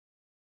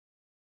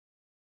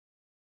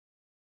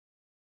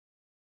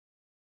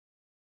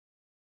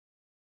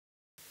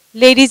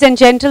Ladies and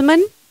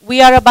gentlemen,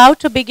 we are about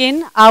to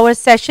begin our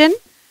session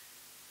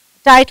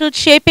titled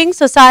Shaping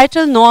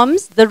Societal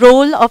Norms, the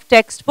Role of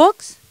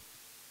Textbooks.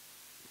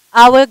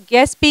 Our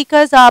guest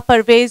speakers are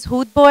Pervez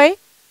Hoodbhoy,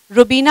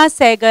 Rubina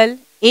Saigol,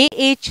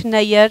 A.H.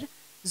 Nayyar,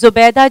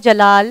 Zobaida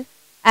Jalal,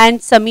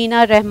 and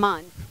Samina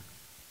Rahman.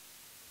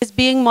 It is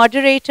being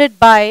moderated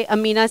by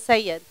Ameena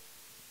Saiyid.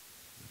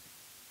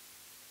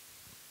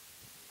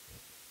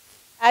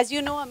 As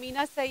you know,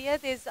 Ameena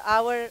Saiyid is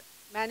our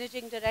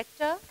managing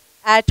director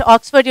at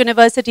Oxford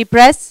University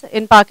Press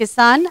in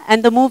Pakistan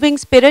and the moving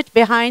spirit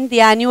behind the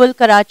annual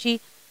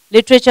Karachi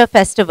Literature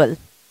Festival.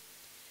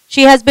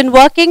 She has been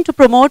working to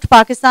promote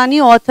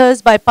Pakistani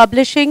authors by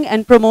publishing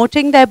and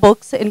promoting their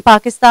books in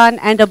Pakistan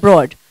and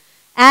abroad,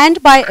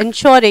 and by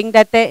ensuring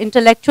that their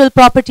intellectual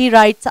property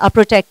rights are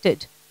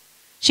protected.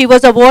 She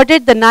was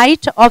awarded the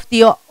Knight of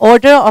the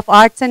Order of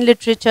Arts and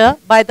Literature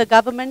by the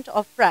government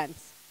of France.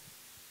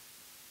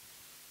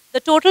 The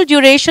total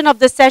duration of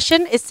the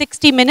session is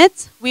 60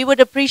 minutes. We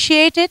would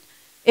appreciate it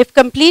if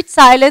complete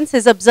silence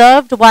is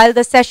observed while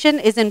the session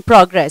is in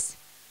progress.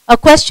 A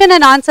question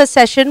and answer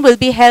session will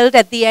be held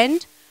at the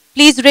end.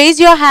 Please raise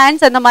your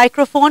hands and the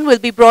microphone will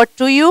be brought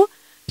to you.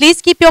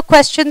 Please keep your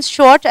questions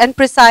short and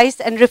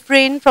precise and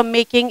refrain from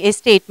making a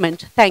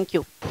statement. Thank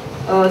you.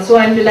 So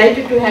I'm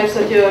delighted to have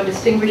such a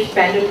distinguished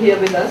panel here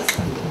with us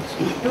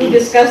to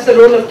discuss the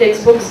role of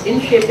textbooks in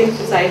shaping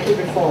societal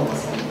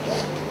reforms.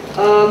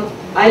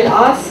 I'll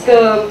ask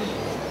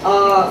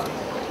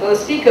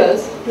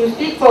speakers to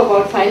speak for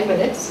about 5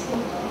 minutes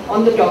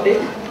on the topic,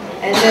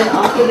 and then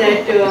after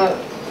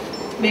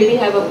that maybe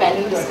have a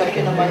panel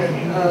discussion among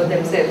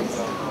themselves,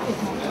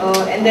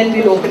 and then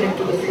we'll open it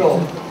to the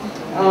floor.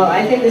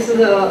 I think this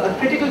is a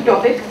critical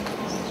topic,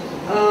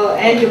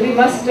 and we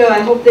must,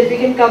 I hope that we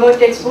can cover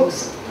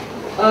textbooks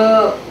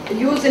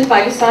used in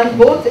Pakistan,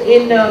 both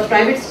in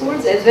private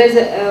schools as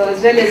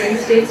well as in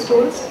state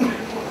schools.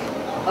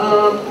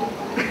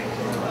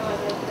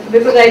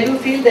 Because I do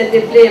feel that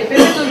they play a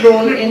pivotal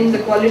role in the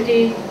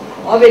quality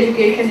of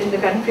education in the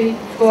country.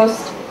 Of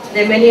course,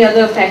 there are many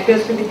other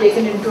factors to be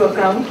taken into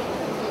account.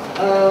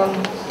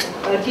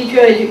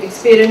 Teacher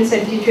experience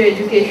and teacher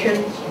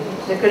education,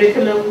 the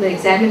curriculum, the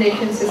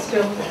examination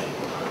system,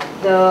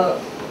 the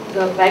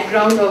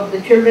background of the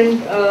children.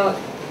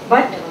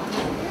 But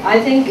I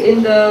think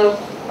in the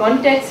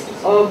context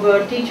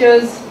of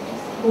teachers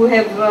who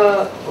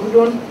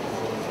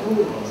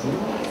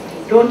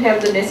don't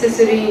have the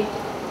necessary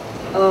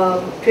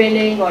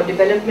training or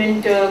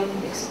development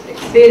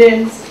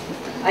experience,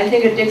 I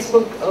think a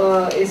textbook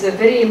is a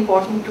very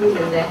important tool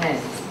in their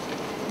hands.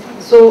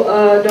 So,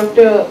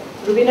 Dr.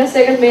 Rubina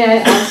Saigol, may I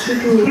ask you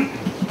to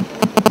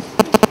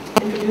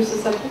introduce the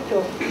subject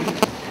or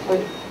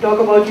talk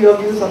about your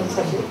views on the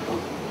subject?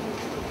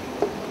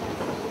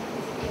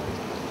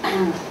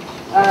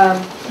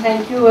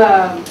 Thank you,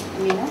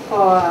 Ameena,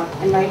 for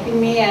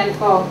inviting me and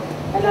for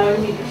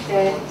allowing me to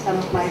share some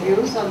of my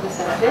views on the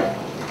subject.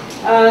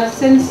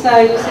 Since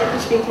I was set to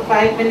speak for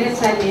 5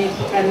 minutes, I made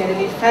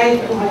primarily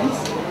 5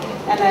 points,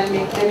 and I'll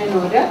make them in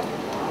order.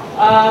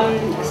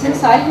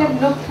 Since I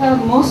have looked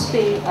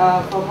mostly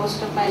for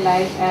most of my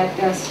life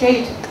at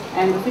state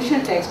and official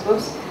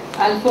textbooks,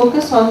 I'll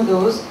focus on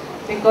those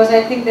because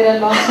I think there are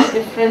lots of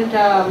different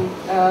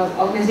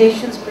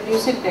organizations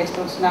producing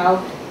textbooks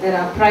now. There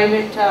are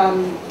private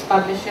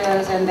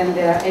publishers, and then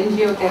there are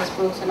NGO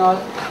textbooks and all,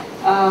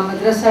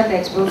 madrasa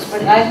textbooks,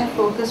 but I have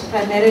focused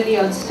primarily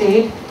on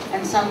state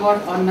and somewhat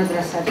on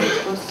madrasa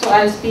textbooks. So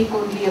I'll speak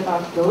only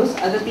about those.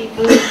 Other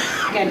people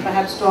can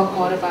perhaps talk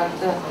more about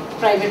the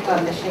private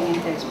publishing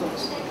in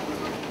textbooks.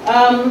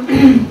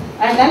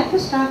 I'd like to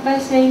start by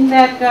saying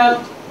that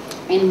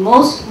in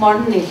most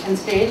modern nation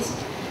states,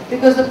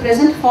 because the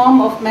present form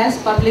of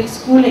mass public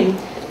schooling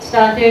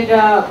started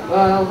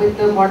with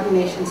the modern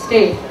nation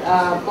state,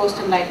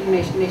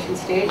 post-enlightenment nation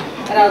state,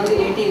 around the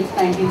 18th,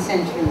 19th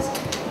centuries.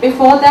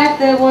 Before that,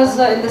 there was,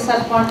 in the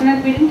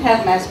subcontinent, we didn't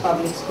have mass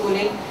public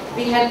schooling.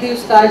 We had the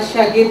Ustad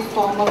Shagid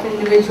form of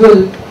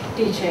individual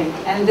teaching,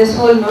 and this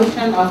whole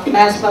notion of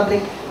mass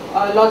public,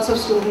 lots of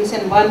students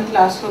in one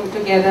classroom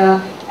together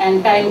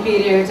and time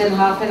periods and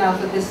half an hour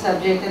for this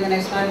subject and the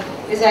next one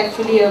is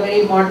actually a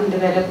very modern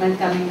development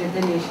coming with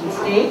the nation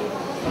state.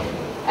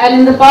 And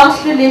in the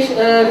past,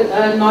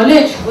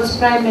 knowledge was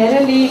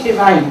primarily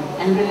divine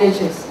and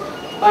religious,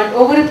 but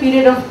over a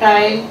period of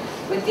time,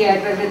 with the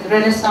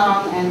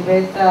Renaissance and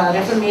with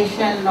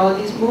Reformation and all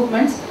these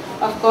movements,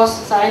 of course,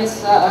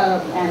 science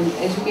and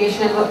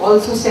education were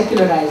also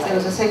secularized. There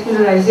was a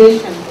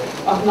secularization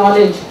of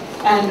knowledge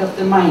and of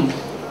the mind,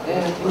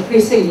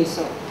 increasingly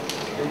so.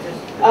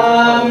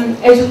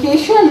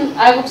 Education,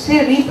 I would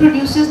say,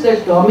 reproduces the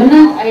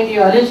dominant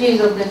ideologies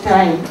of the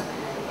time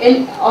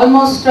in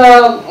almost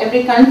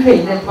every country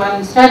that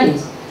one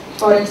studies.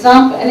 For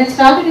example, and it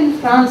started in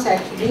France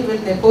actually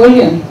with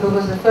Napoleon, who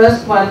was the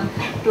first one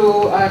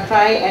to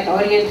try and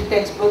orient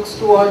textbooks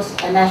towards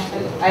a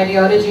national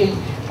ideology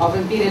of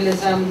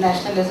imperialism,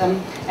 nationalism,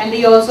 and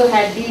he also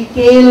had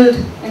detailed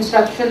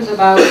instructions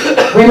about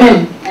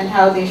women and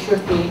how they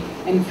should be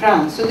in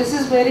France. So this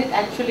is where it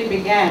actually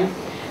began.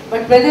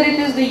 But whether it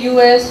is the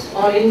US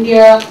or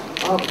India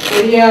or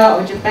Korea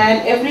or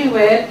Japan,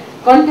 everywhere,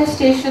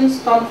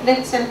 contestations,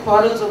 conflicts and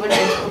quarrels over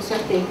textbooks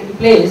have taken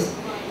place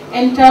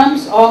in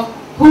terms of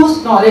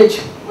whose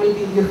knowledge will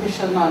be the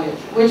official knowledge,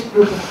 which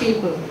group of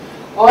people.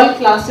 All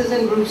classes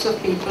and groups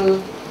of people,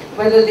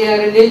 whether they are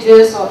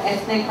religious or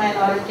ethnic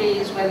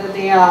minorities, whether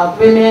they are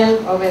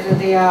women or whether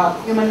they are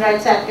human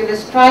rights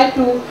activists, try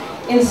to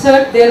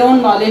insert their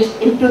own knowledge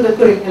into the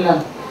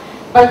curriculum.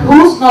 But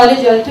whose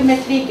knowledge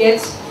ultimately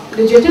gets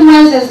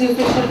legitimized as the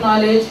official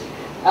knowledge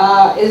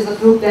is the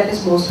group that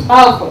is most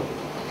powerful.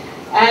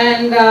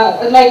 And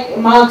like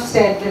Marx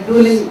said, the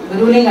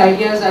ruling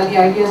ideas are the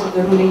ideas of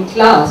the ruling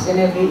class in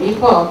every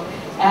epoch,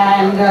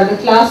 and the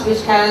class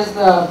which has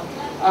the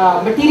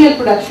material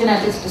production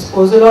at its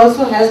disposal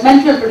also has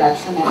mental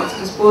production at its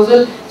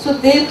disposal, so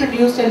they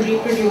produce and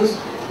reproduce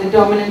the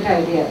dominant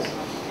ideas.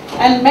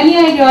 And many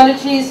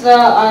ideologies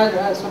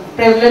are sort of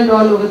prevalent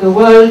all over the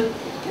world,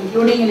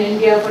 including in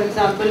India, for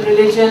example,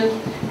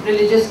 religion,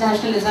 religious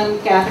nationalism,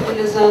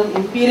 capitalism,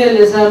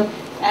 imperialism,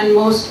 and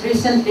most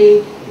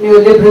recently,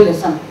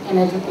 neoliberalism in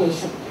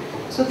education.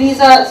 So these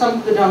are some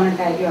of the dominant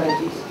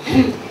ideologies.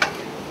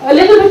 A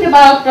little bit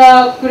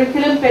about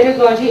curriculum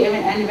pedagogy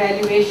and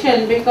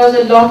evaluation, because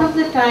a lot of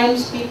the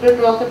times people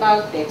talk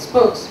about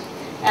textbooks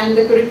and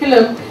the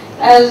curriculum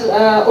as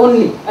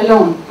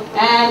alone,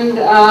 and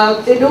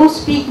they don't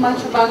speak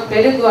much about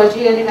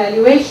pedagogy and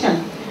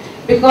evaluation,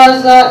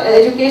 because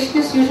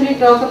educationists usually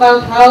talk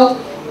about how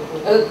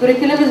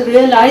curriculum is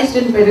realized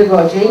in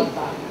pedagogy,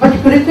 but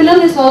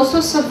curriculum is also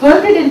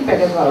subverted in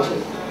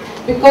pedagogy.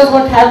 Because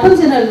what happens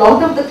in a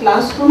lot of the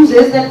classrooms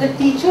is that the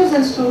teachers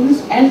and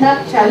students end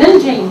up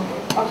challenging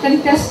or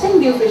contesting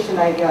the official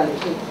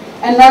ideology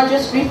and not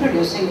just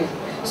reproducing it.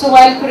 So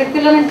while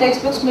curriculum and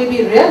textbooks may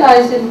be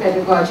realized in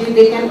pedagogy,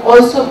 they can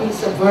also be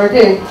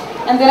subverted.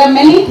 And there are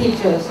many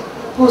teachers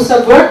who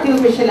subvert the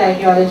official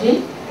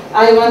ideology.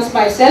 I once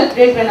myself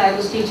did when I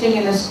was teaching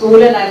in a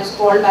school, and I was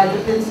called by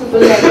the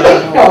principal and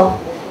rector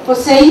for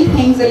saying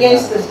things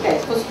against this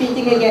text, for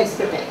speaking against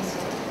the text,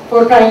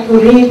 for trying to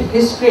read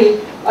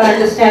history or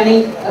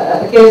understanding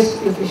against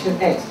the official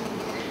text.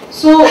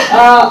 So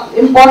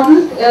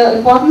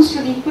importance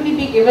should equally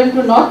be given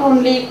to not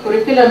only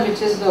curriculum,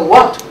 which is the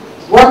what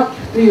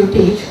do you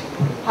teach,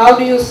 how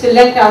do you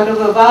select out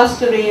of a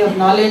vast array of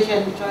knowledge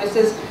and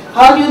choices,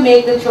 how do you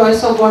make the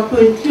choice of what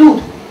to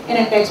include in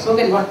a textbook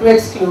and what to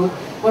exclude,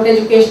 what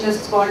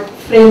educationists call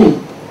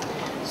framing.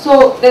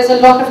 So there's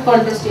a lot of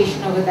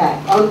contestation over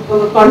that,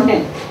 over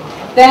content.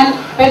 Then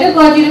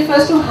pedagogy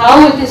refers to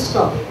how it is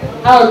taught.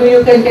 How do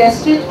you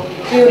contest it?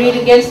 Do you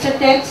read against the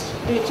text?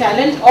 Do you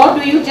challenge? Or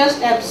do you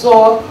just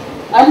absorb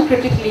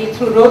uncritically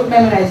through rote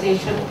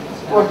memorization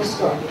what is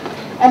taught?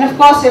 And of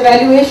course,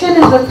 evaluation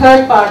is the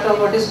third part of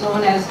what is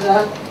known as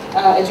the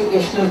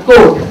educational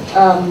code.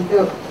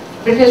 The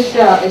British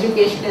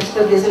educationist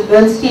Pervez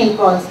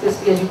calls this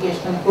the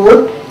educational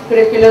code: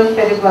 curriculum,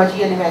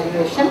 pedagogy, and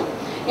evaluation.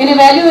 In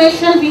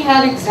evaluation, we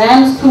have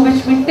exams through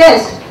which we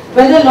test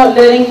whether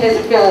learning has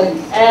occurred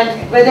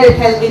and whether it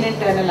has been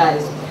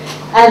internalized.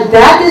 And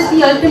that is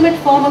the ultimate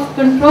form of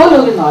control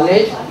over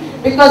knowledge,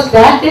 because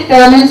that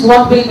determines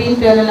what will be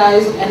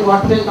internalized and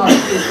what will not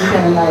be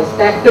internalized.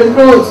 That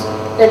controls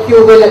that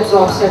you will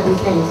absorb certain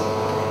things.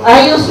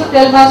 I used to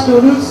tell my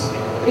students,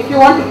 if you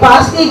want to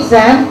pass the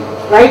exam,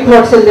 write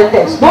what's in the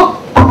textbook.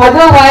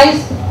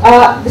 Otherwise,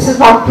 this is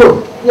not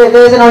true.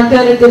 There is an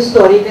alternative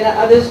story, there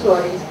are other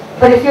stories.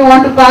 But if you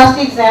want to pass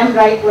the exam,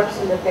 write what's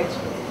in the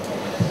textbook.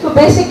 So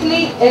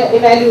basically,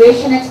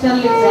 evaluation, external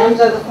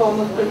exams are the form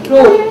of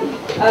control,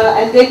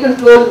 and they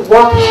control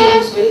what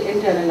students will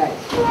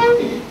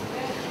internalize.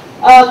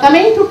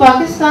 Coming to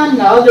Pakistan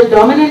now, the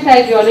dominant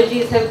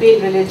ideologies have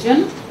been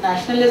religion,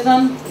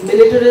 nationalism,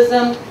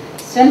 militarism,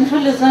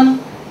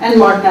 centralism, and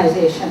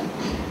modernization.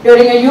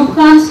 During Ayub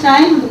Khan's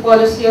time, the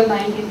policy of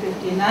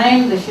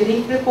 1959, the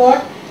Sharif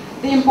report,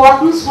 the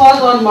importance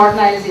was on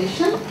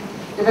modernization.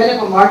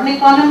 Develop a modern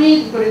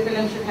economy, the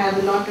curriculum should have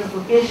a lot of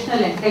vocational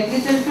and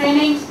technical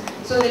trainings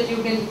so that you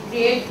can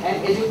create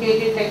an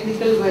educated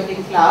technical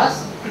working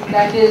class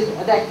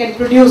that can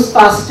produce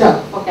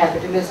faster for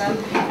capitalism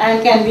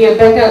and can be a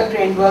better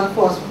trained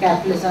workforce for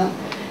capitalism.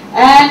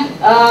 And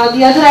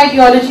the other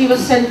ideology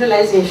was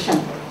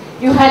centralization.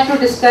 You had to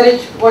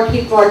discourage what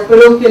he called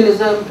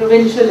parochialism,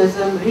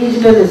 provincialism,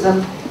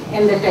 regionalism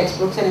in the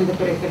textbooks and in the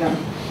curriculum.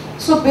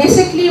 So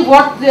basically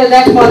what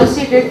that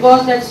policy did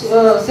was that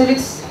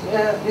civics,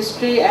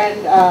 history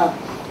and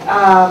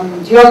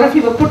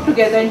geography were put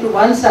together into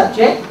one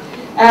subject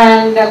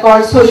and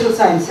called social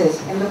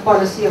sciences in the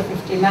policy of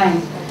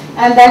 59.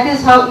 And that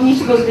is how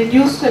each was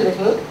reduced a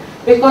little,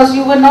 because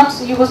you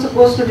were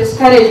supposed to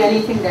discourage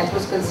anything that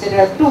was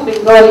considered too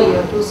Bengali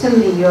or too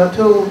Sindhi or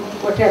too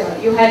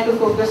whatever. You had to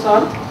focus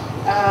on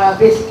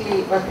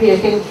basically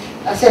creating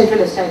a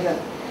centralist idea.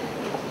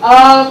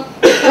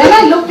 When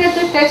I looked at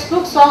the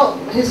textbooks, so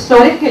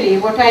historically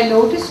what I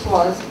noticed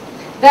was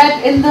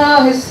that in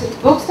the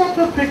books that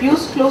were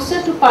produced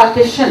closer to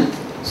partition,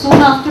 soon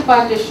after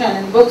partition,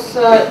 in books,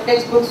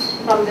 textbooks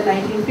from the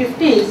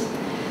 1950s,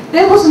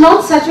 there was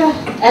not such an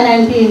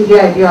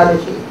anti-India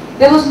ideology.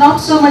 There was not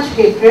so much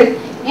hatred.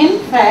 In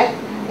fact,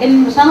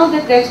 in some of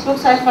the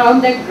textbooks I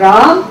found that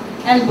Ram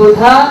and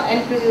Buddha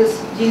and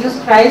Jesus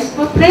Christ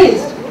were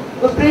praised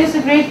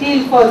a great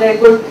deal for their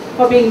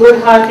for being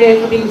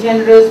good-hearted, for being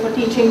generous, for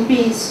teaching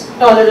peace,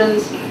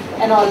 tolerance,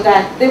 and all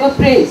that. They were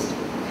praised.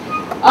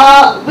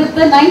 With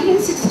the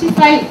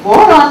 1965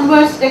 war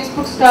onwards,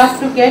 textbooks start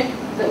to get,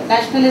 the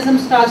nationalism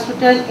starts to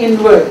turn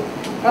inward.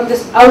 From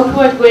this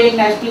outward going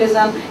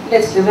nationalism,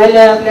 let's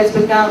develop,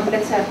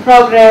 let's have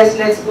progress,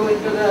 let's go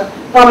into the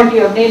comity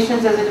of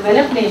nations as a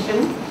developed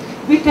nation.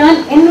 We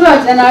turn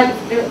inwards and our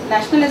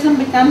nationalism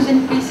becomes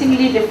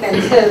increasingly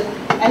defensive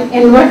and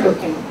inward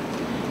looking.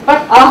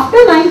 But after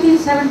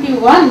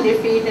 1971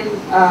 defeat in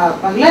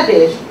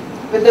Bangladesh,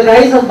 with the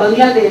rise of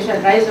Bangladesh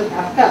and rise of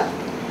Dhaka,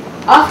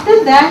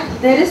 after that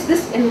there is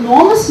this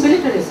enormous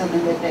militarism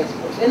in the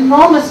textbooks.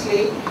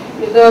 Enormously,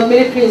 the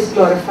military is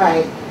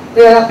glorified.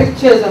 There are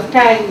pictures of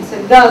tanks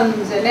and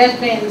guns and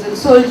airplanes and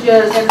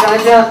soldiers and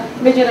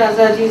Major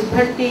Razaji's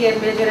Bhatti and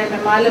Major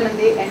M.M. Alam, and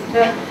they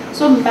enter.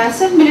 So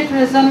massive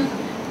militarism,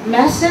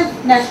 massive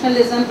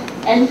nationalism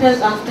enters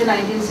after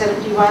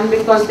 1971,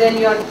 because then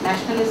your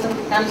nationalism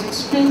becomes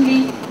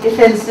extremely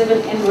defensive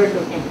and inward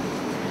looking.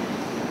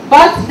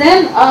 But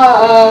then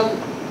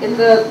in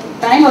the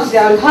time of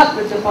Ziaul Haq,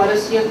 with the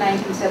policy of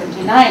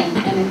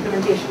 1979 and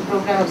implementation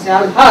program of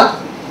Ziaul Haq,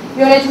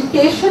 your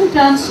education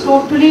turns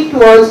totally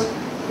towards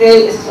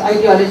the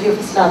ideology of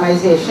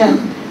Islamization,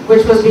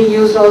 which was being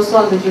used also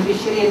on the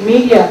judiciary and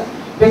media,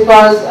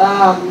 because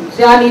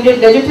Zia needed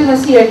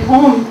legitimacy at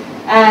home,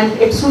 and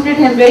it suited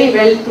him very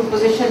well to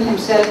position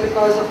himself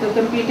because of the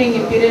competing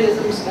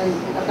imperialisms in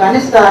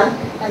Afghanistan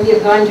and the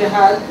Afghan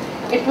Jihad.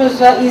 It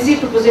was easy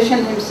to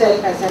position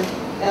himself as an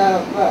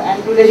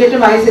and to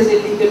legitimize his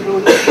illegal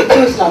rule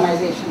through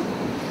Islamization.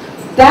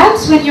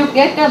 That's when you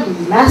get a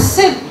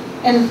massive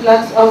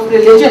influx of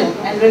religion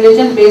and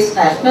religion-based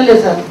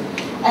nationalism,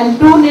 and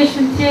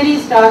two-nation theory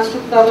starts to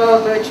cover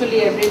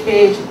virtually every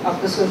page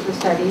of the social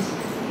studies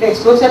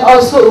textbooks, and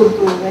also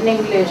Urdu and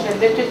English and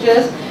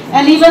literatures,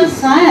 and even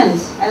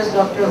science, as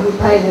Dr.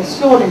 Hoodbhoy has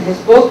shown in his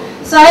book.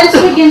 Science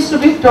begins to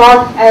be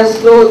taught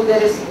as though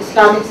there is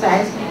Islamic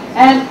science,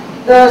 and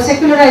the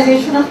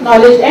secularization of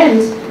knowledge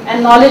ends,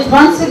 and knowledge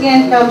once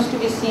again comes to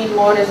be seen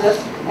more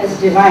as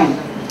divine.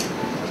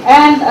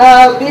 And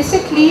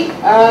basically,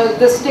 in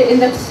the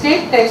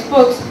state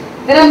textbooks,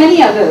 there are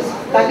many others.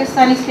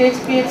 Pakistani state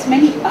creates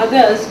many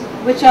others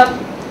which are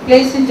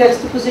placed in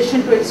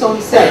juxtaposition to its own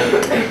self.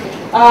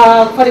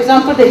 For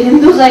example, the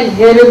Hindus are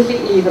inherently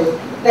evil.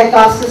 Their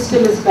caste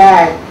system is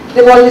bad.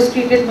 They've always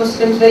treated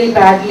Muslims very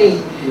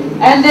badly.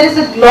 And there is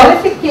a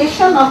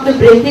glorification of the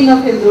breaking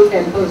of Hindu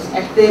temples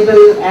at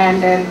Table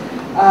and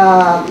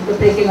the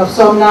breaking of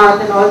Somnath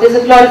and all. There's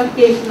a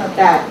glorification of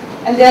that.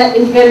 And they are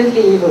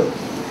inherently evil.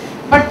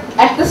 But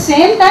at the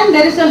same time,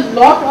 there is a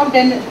lot of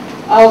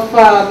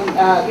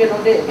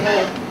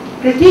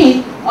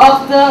critique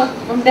of the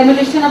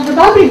demolition of the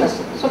Babri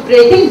Masjid. So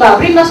breaking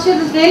Babri Masjid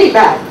is very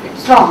bad.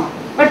 It's wrong.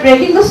 But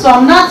breaking the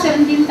Somnath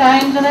 17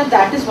 times, and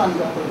that is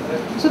wonderful.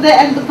 So the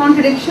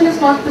contradiction is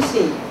not the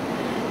same.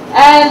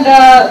 And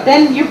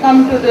then you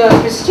come to the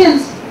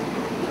Christians.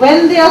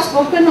 When they are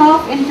spoken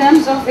of in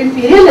terms of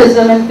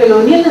imperialism and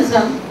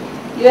colonialism,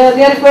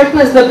 they are referred to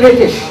as the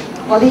British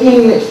or the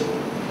English.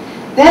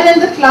 Then in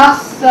the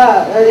class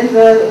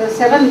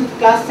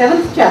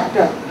 7th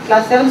chapter,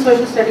 class 7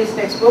 social studies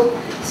textbook,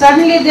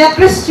 suddenly they are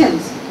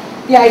Christians.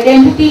 The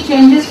identity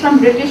changes from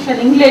British and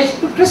English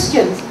to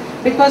Christians,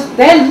 because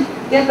then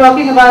they are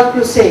talking about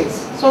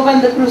crusades. So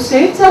when the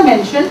crusades are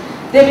mentioned,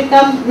 they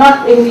become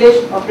not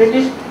English or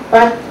British,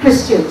 but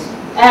Christians.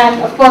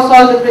 And of course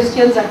all the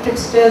Christians are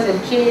tricksters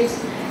and cheats,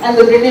 and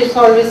the British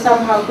always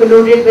somehow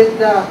colluded with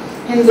the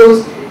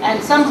Hindus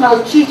and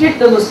somehow cheated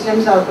the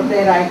Muslims out of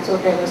their rights or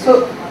whatever.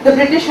 So the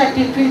British are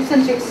cheats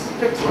and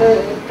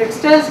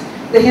tricksters,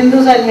 the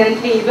Hindus are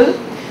inherently evil.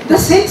 The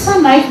Sikhs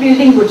are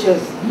knife-wielding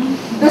butchers.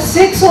 The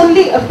Sikhs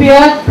only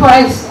appear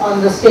twice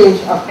on the stage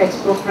of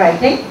textbook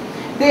writing.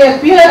 They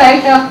appear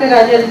right after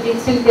Raja Ranjit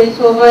Singh takes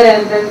over,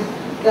 and then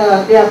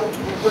they are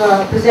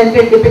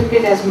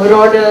depicted as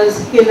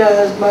marauders,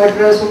 killers,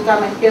 murderers who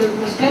come and kill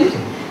Muslims.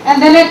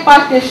 And then at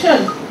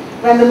partition,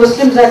 when the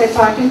Muslims are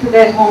departing to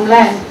their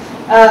homeland,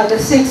 the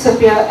Sikhs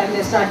appear and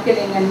they start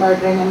killing and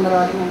murdering and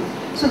marauding.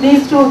 So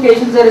these two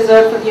occasions are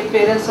reserved for the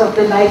appearance of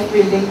the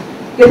knife-wielding,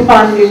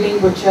 kirpan-wielding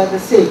butcher, the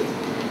Sikh.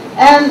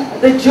 And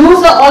the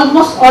Jews are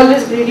almost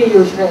always greedy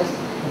usurers.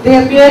 They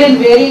appear in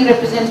varying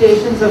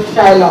representations of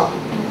Shylock.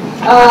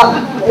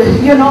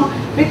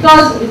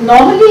 Because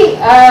normally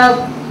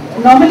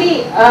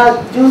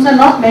Jews are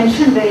not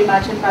mentioned very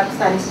much in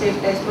Pakistani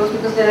state textbooks,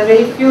 because there are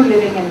very few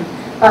living in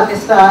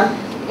Pakistan.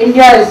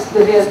 India is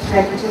the real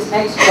threat, which is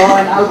next door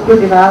and out to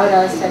devour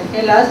us and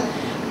kill us.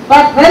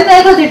 But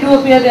whenever they do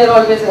appear, they are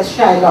always as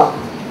Shylock.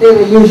 They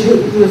were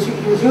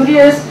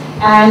usurious,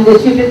 and they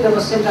cheated the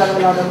Muslims out of a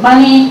lot of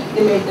money.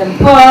 They made them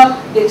poor.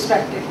 They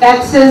extracted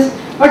taxes.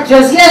 But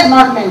jizya is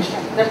not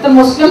mentioned. That the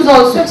Muslims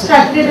also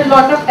extracted a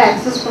lot of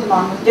taxes from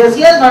non-Muslims.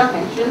 Jizya is not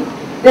mentioned,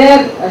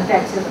 their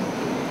taxes.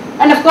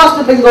 And of course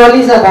the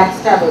Bengalis are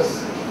backstabbers.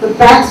 The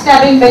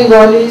backstabbing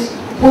Bengalis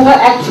who were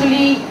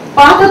actually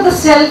part of the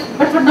self,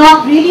 but were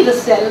not really the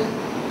self,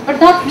 but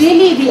not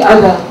really the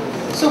other.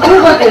 So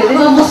who were they? They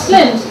were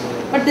Muslims,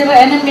 but they were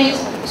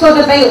enemies. So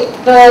the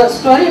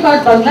story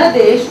about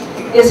Bangladesh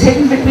is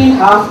hidden between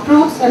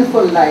half-truths and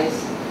full lies.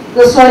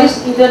 The story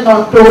is either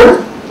not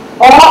told,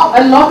 or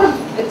a lot of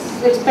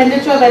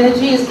expenditure of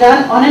energy is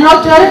done on an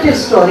alternative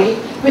story,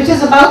 which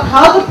is about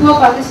how the poor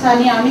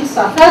Pakistani army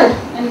suffered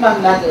in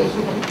Bangladesh,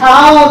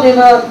 how they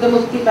were, the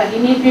Mufti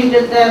Bahini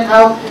treated them,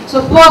 how,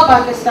 so poor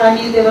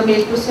Pakistanis, they were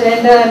made to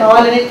surrender and all,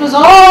 and it was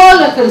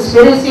all a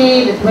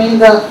conspiracy between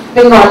the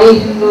Bengali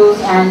Hindus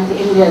and the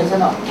Indians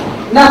and all.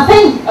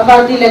 Nothing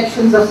about the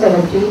elections of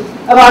 70,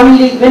 Awami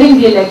League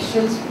winning the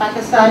elections,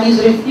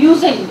 Pakistanis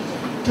refusing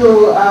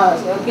to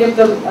give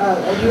the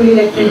duly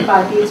elected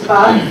party its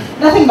power,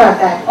 nothing about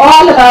that.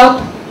 All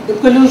about the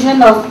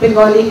collusion of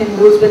Bengali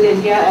Hindus with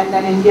India and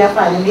then India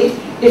finally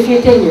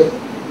defeating you.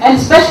 And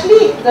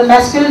especially the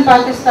masculine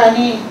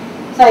Pakistani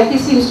psyche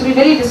seems to be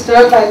very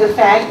disturbed by the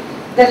fact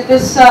that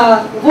this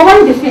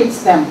woman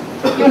defeats them.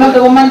 You know,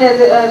 the woman,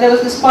 there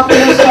was this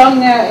popular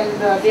song in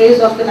the days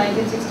of the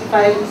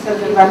 1965 and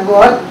 71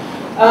 war.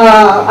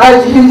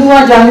 Aaj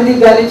Hinduwa jang di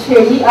gal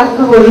chhedi, akh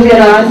boli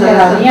heran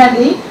heraniyan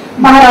di.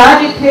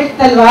 Maharaj khed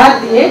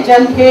talwar diye,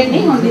 jang khed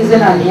nahi hundi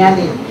zananiyan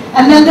di.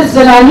 And then the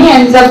Zanani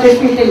ends up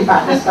defeating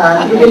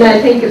Pakistan. Even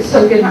I think it's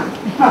okay now.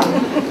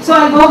 So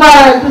I'll go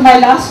back to my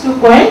last 2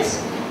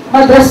 points.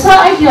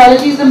 Madrasa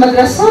ideologies, the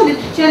madrasa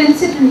literature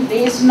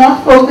incidentally is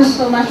not focused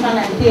so much on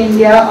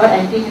anti-India or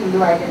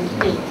anti-Hindu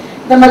identity.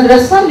 The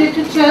madrasa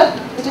literature,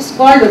 which is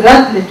called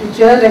Rad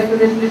literature,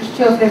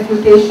 literature of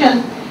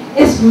refutation,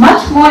 is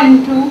much more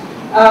into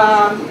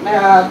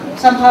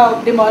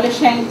somehow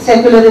demolishing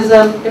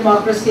secularism,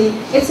 democracy.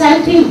 It's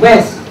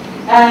anti-West.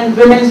 And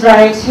women's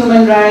rights,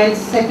 human rights,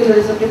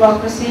 secularism,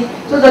 democracy.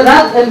 So the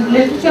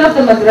literature of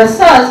the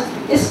madrasas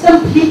is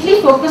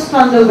completely focused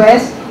on the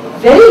West,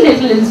 very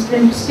little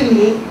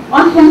interestingly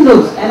on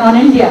Hindus and on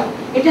India.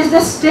 It is the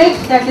state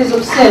that is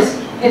obsessed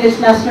in its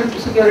national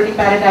security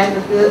paradigm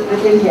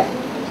with India.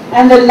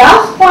 And the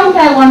last point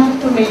I wanted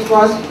to make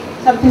was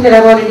something that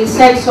I've already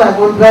said, so I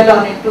won't dwell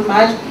on it too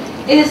much,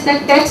 is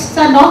that texts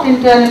are not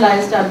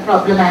internalized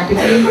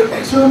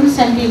unproblematically. Students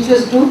and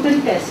teachers do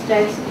print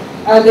texts.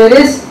 There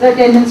is the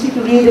tendency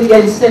to read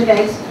against the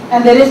text,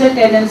 and there is a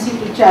tendency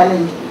to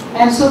challenge.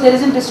 And so there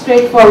isn't a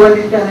straightforward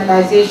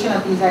internalization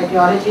of these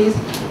ideologies,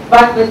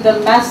 but with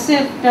the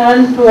massive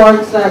turn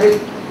towards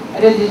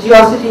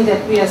religiosity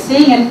that we are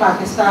seeing in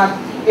Pakistan,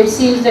 it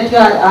seems that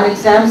our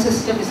exam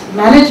system is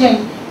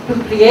managing to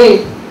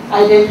create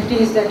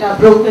identities that are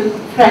broken,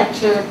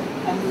 fractured,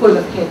 and full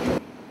of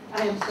hatred.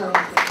 I am sorry.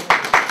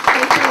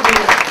 Thank you,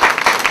 Rubina.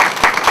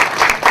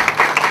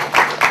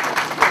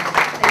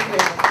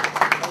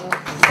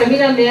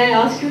 Samina, may I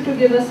ask you to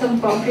give us some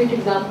concrete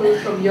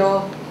examples from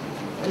your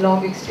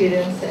long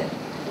experience there?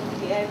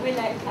 Okay, I will.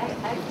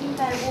 I think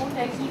I won't.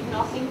 I keep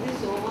knocking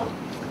this over,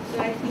 so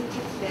I think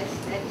it's best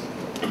that.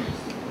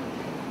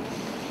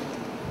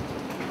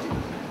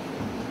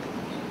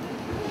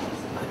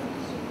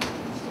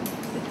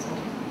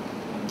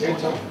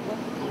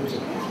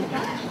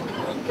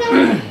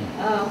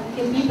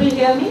 Can people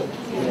hear me?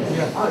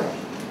 Yes. All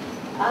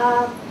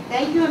right.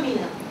 Thank you,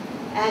 Ameena,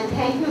 and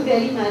thank you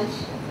very much.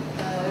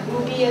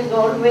 Ruby, as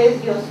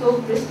always, you're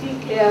so crystal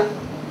clear,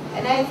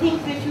 and I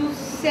think that you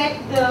set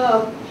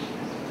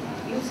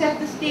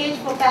the stage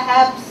for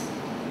perhaps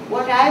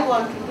what I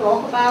want to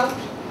talk about,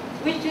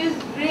 which is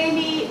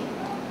really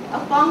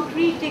a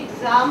concrete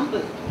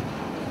example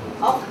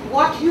of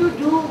what you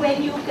do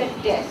when you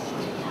contest.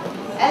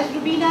 As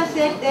Rubina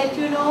said that,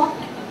 you know,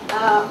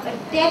 a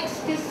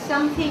text is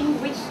something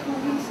which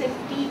students and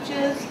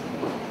teachers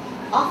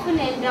often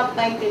end up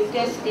by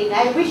contesting.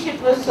 I wish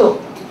it was so.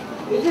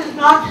 It is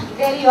not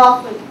very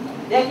often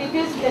that it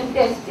is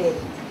contested.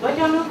 But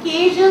on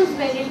occasions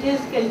when it is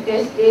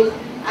contested,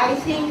 I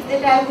think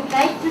that I would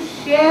like to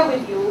share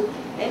with you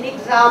an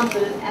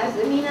example. As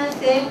Ameena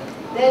said,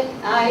 that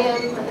I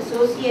am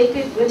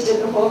associated with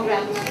the Lahore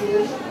Grammar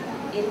School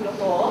in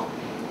Lahore.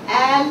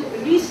 And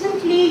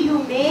recently you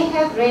may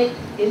have read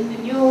in the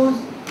news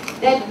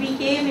that we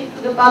came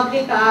into the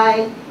public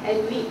eye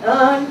and we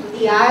earned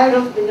the ire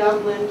of the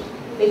government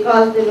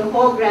because the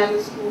Lahore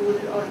Grammar School,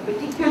 or a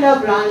particular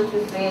branch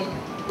of it,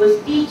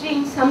 was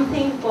teaching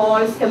something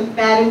called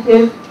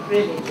comparative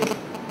religion.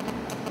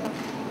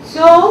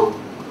 So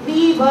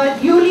we were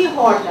duly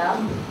hauled up.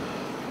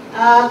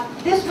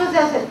 This was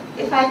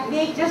if I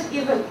may just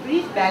give a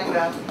brief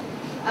background,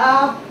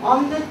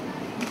 on the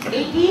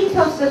 18th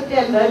of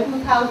September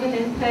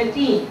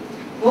 2013,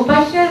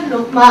 Mubashir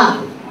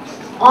Luqman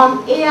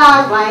on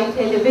ARY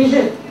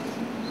television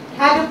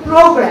had a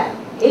program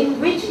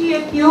in which he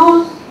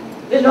accused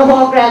the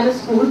Lahore Grammar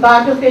School,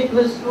 part of it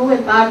was true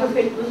and part of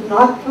it was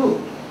not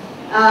true,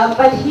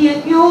 but he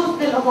accused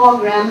the Lahore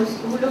Grammar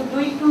School of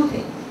doing two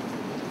things.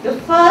 The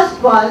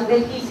first was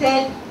that he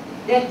said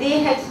that they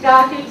had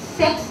started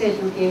sex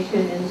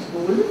education in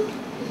school,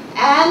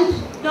 and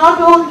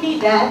not only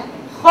that,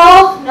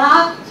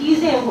 खौफनाक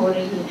चीजें हो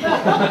रही थी,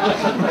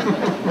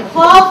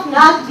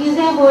 खौफनाक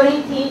चीजें हो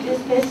रही थी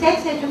जिसमें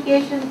सेक्स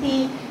एजुकेशन थी.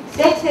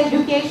 सेक्स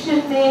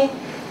एजुकेशन में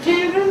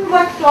children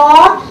were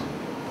taught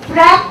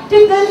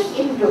practical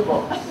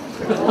intercourse.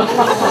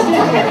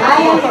 I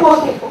am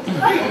quoting.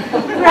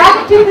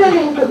 Practical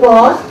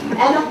intercourse,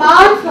 and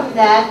apart from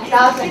that,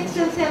 class 6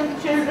 and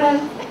 7 children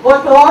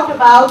were taught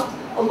about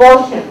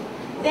abortion.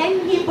 Then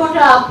he put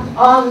up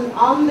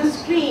on the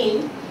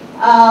screen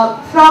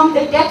from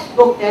the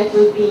textbook that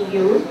was being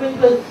used, which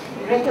was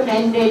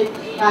recommended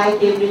by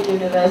Cambridge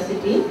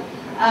University.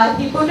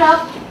 He put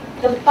up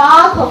the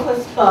path of a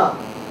sperm.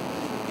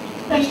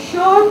 He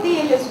showed the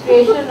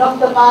illustration of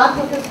the path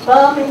of a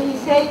sperm, and he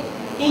said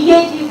कि ये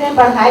चीजें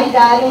पढ़ाई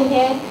जा रही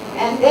हैं.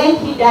 And then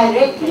he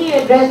directly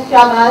addressed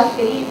Shahbaz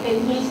Sharif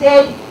and he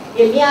said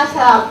कि मियाँ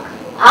साहब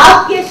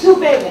आपके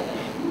सूबे में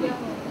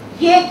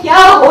ये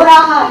क्या हो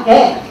रहा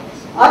है,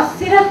 और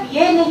सिर्फ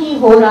ये नहीं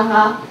हो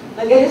रहा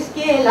मगर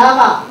इसके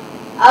अलावा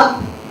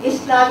अब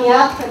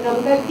इस्लामियात खत्म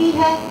कर दी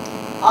है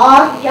और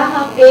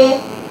यहाँ पे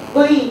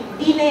कोई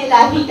दीन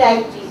इलाही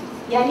टाइप चीज,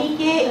 यानी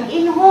कि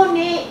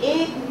इन्होंने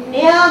एक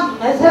नया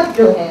मजहब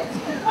जो है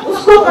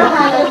उसको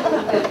पढ़ाना शुरू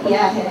कर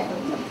दिया है.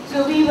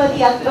 So we were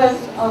the Akbars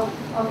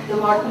of the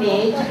modern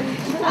age.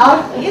 और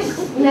इस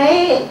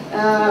नए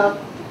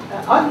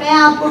और मैं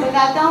आपको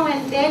बताता हूँ.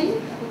 And then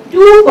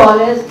 2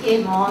 callers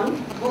came on,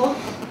 both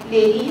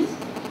ladies,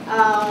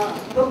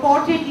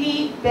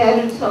 purportedly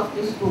parents of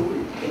the school.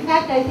 In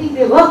fact, I think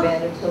they were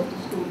parents of the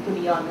school, to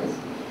be honest.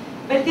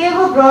 But they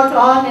were brought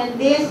on and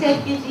they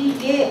said कि जी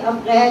ये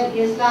अब गैर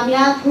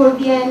इस्लामियात छोड़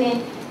दिया है,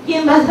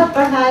 ये मजहब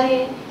पढ़ा रहे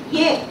हैं,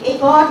 ये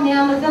एक और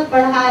नया मजहब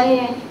पढ़ा रहे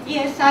हैं,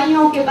 ये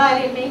ईसाइयों के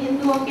बारे में,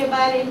 हिंदुओं के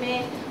बारे में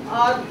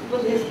और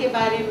बुद्धिस्ट के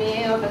बारे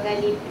में और पता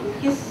नहीं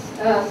किस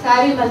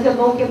सारे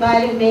मजहबों के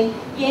बारे में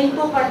ये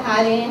इनको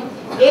पढ़ा रहे हैं.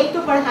 एक तो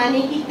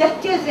पढ़ाने की,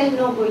 कच्चे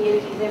जहनों को ये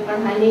चीज़ें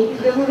पढ़ाने की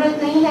ज़रूरत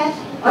नहीं है.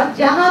 और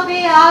जहाँ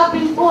पे आप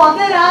इनको,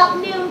 अगर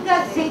आपने उनका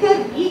जिक्र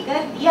भी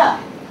कर दिया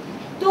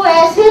तो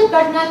ऐसे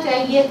करना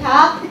चाहिए था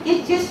कि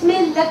जिसमें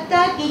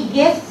लगता कि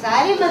ये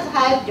सारे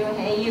मजहब जो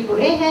हैं ये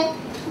बुरे हैं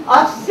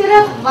और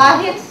सिर्फ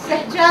वाहिद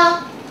सच्चा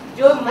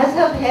जो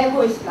मजहब है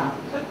वो इस्लाम.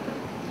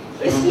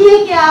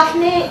 इसलिए कि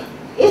आपने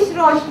इस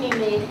रोशनी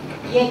में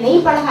ये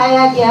नहीं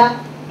पढ़ाया गया,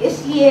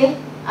 इसलिए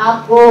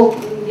आपको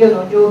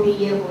जो भी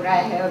ये हो रहा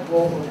है और वो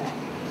हो रहा है.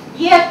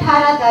 ये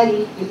 18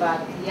 तारीख की बात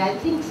थी, आई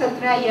थिंक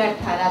 17 या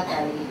 18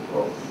 तारीख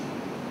को.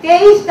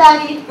 23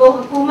 तारीख को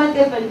हुकूमत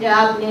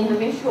पंजाब ने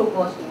हमें शो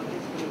कॉज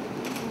नोटिस दिया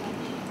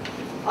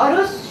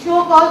और उस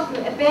शो कॉज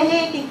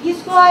पहले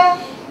 21 को आया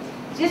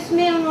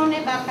जिसमें उन्होंने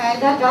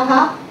बाकायदा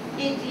कहा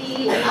कि जी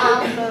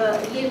आप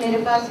ये मेरे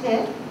पास है,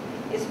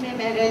 इसमें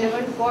मैं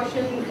रेलेवेंट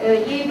पोर्शन,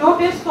 ये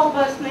notice for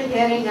personal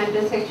hearing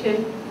under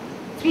section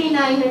 3,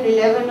 9 and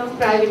 11 of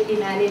privately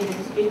managed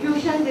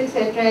institutions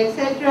etc.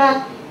 etc.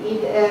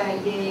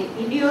 ये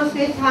वीडियो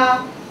से था.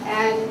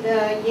 एंड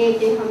ये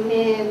कि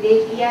हमने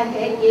देख लिया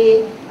है कि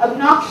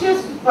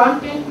obnoxious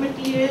content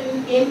material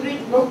in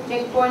Cambridge book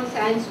checkpoint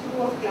science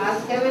 2 of class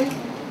 7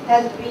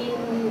 has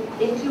been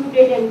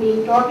included and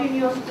being taught in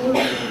your school.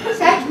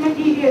 Such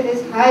material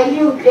is highly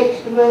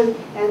objectionable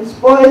and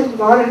spoils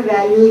moral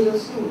values of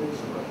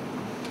students.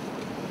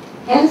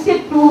 Hence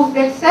it proves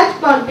that such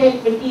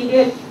content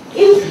material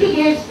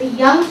instigates the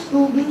young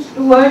students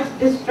towards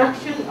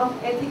destruction of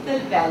ethical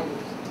values.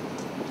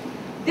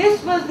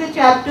 This was the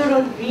chapter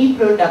on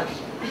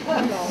reproduction.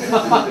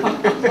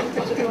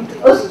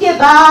 उसके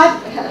बाद,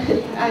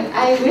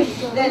 I wish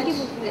that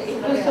it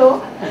was so,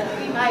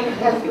 we might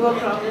have fewer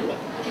problems.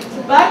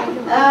 But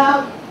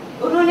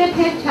उन्होंने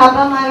फिर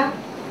छापा मारा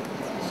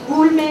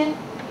school में,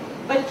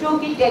 बच्चों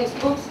की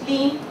text books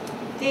Lee.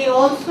 They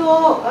also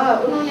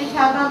उन्होंने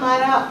छापा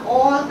मारा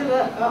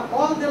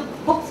all the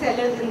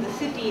booksellers in the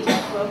city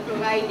that were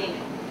providing.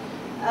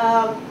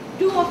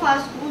 2 of our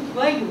schools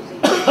were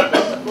using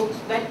text books,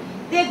 but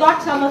they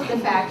got some of the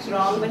facts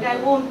wrong. But I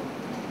won't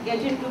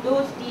get into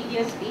those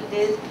tedious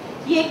details.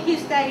 ये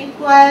 21 तारीख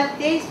को आया.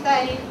 23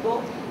 तारीख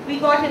को we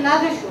got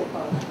another show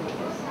called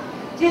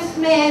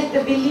जिसमें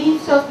the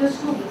beliefs of the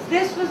students.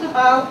 This was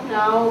about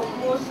now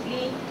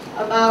mostly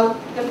about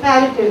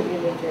comparative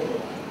religion.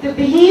 The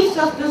beliefs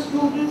of the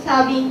students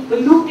are being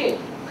polluted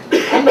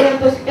and their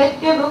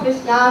perspective of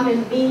Islam is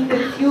being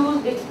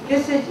confused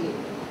explicitly,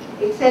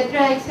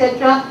 etc.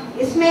 etc.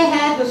 इसमें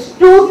है the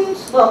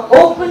students were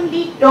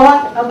openly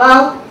taught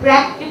about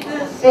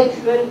practical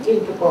sexual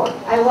intercourse.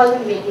 I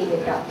wasn't making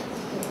it up.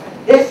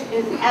 This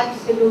is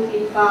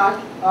absolutely part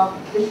of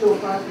the show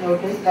cause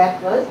notice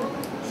that was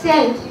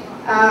sent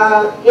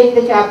in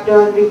the chapter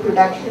on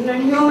reproduction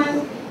and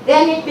humans.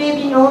 Then it may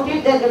be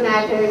noted that the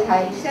matter is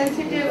highly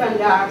sensitive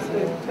under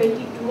Article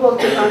 22 of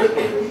the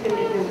Constitution.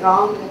 It is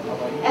wrong,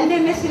 and they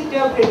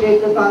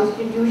misinterpreted the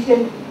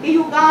Constitution.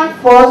 You can't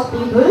force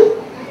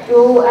people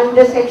to,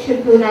 under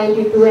Section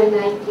 292 and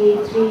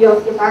 93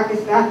 of the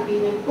Pakistan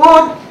Penal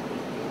Code,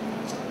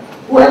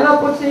 whoever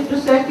puts into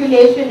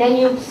circulation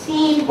any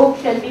obscene book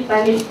shall be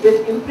punished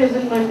with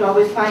imprisonment or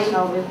with fine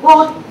or with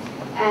both.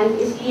 And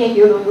इसलिए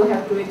you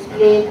have to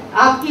explain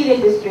आपकी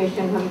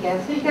registration हम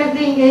cancel कर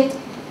देंगे.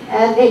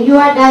 Then you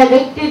are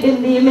directed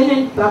in the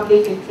imminent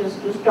public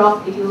interest to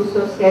stop the use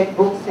of said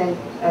books and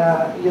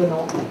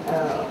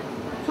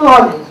so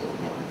on and so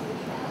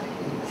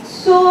forth.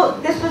 So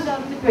this was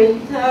on the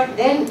 23rd.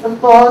 Then of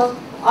course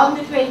on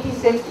the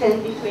 26th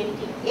and the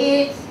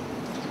 28th,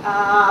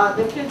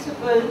 the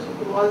principal,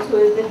 who also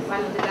is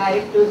one of the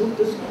directors of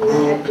the school,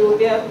 had to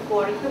appear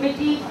before a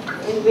committee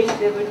in which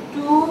there were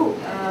two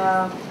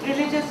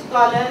religious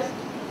scholars.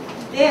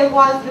 There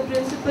was the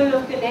principal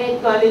of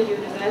Canadian College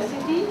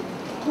University,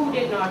 who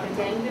did not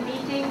attend the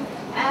meeting,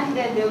 and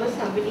then there was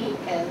somebody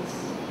else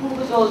who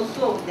was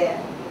also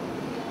there.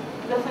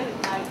 I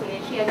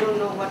don't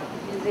know what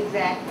his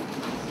exact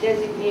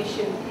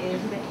designation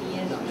is, but he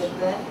is with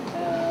the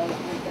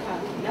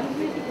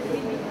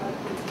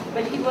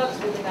but he works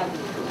with the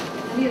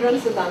government. And he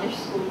runs the Danish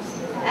schools.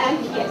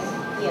 And yes.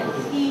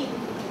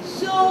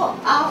 So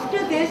after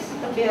this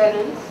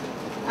appearance,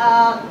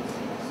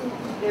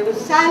 there was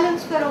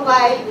silence for a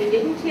while. We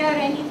didn't hear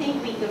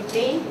anything. We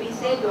complained. We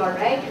said, all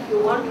right, if you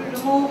want to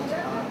remove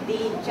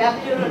the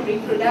chapter on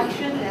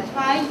reproduction, that's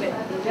fine, but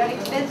these are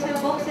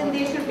expensive books and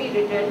they should be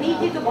returned.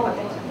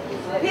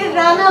 Then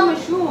Rana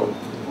Mashoor,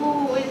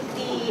 who is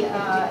the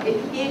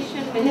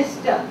education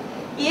minister,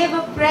 gave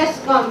a press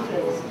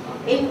conference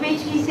in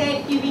which he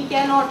said we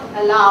cannot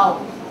allow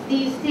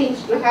these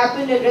things to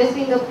happen.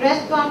 Addressing a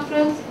press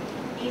conference,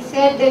 he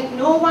said that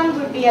no one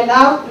would be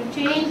allowed to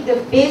change the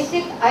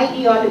basic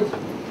ideology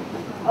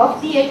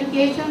of the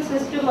education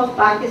system of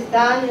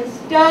Pakistan, and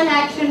stern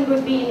action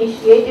would be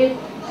initiated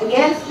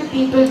against the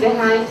people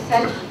behind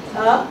such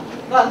a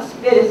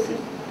conspiracy.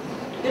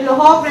 The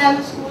Lahore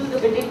Grammar School, the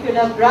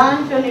particular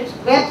branch, on its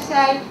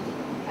website,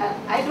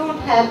 I don't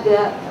have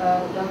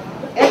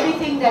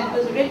everything that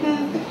was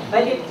written,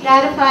 but it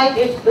clarified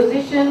its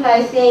position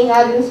by saying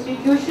our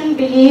institution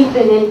believes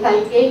in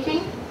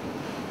inculcating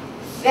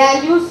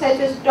values such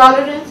as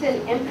tolerance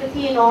and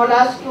empathy in all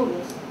our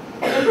students.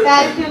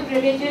 Comparative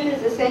religion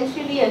is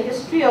essentially a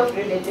history of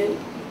religion.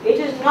 It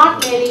is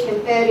not merely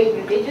comparing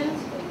religions.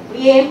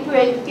 We aim to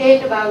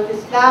educate about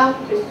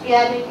Islam,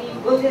 Christianity,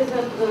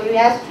 Buddhism,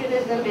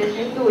 Zoroastrianism and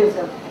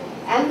Hinduism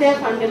and their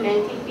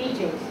fundamental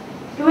teachings.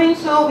 Doing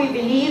so, we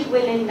believe,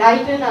 will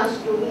enlighten our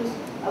students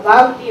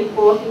about the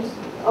importance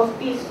of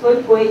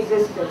peaceful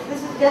coexistence.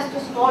 This is just a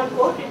small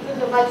quote. It was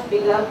a much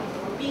bigger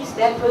piece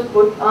that was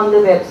put on the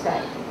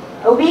website.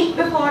 A week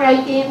before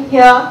I came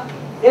here,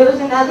 there was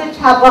another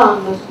chapa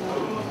on the school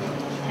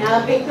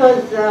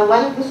because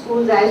one of the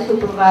schools I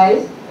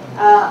supervised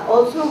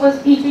also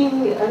was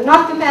teaching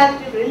not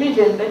comparative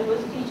religion, but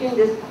was teaching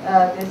this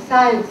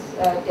science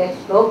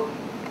textbook.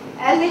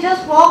 And they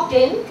just walked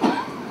in.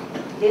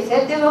 They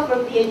said they were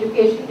from the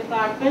education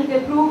department. They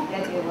proved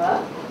that they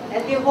were.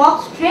 And they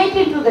walked straight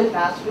into the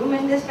classroom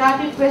and they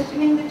started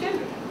questioning the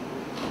children.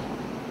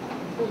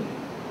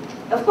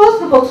 Of course,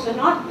 the books were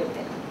not with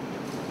them.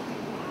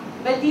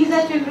 But these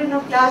are children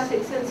of class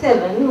 6 and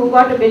 7 who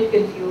got a bit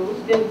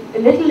confused and a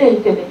little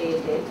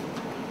intimidated.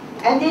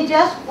 And they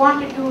just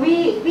wanted to,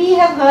 we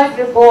have heard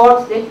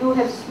reports that you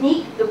have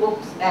sneaked the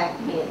books back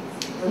here,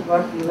 was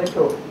what we were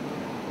told.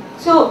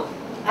 So,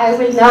 I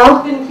will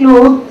now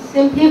conclude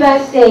simply by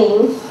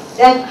saying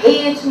that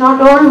A, it's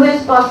not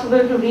always possible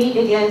to read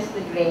against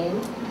the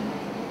grain.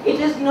 It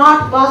is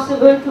not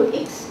possible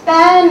to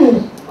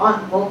expand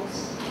on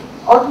books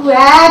or to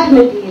add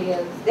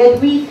materials that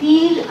we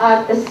feel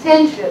are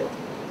essential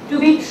to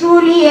be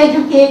truly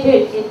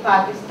educated in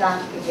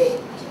Pakistan today.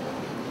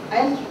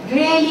 And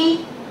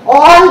really,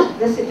 all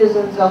the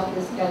citizens of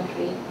this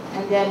country,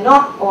 and they are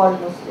not all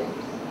Muslims,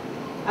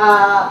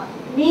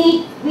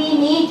 we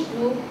need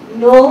to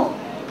know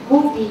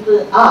who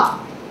people are.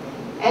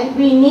 And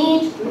we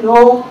need to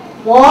know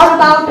more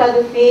about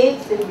other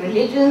faiths and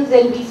religions,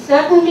 and we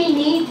certainly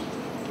need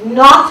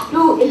not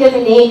to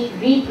eliminate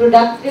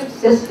reproductive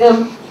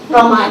system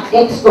from our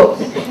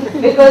textbooks,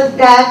 because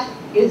that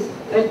is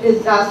a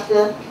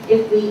disaster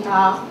if we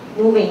are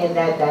moving in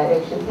that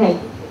direction.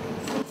 Thank you.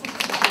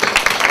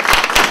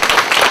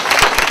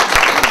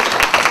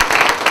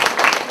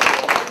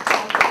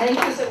 Thank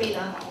you,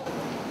 Samina.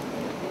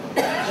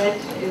 That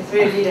is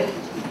really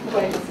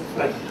quite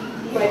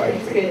an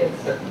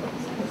experience.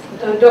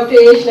 Dr.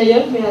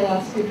 Nayyar, may I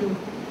ask you to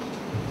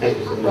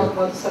talk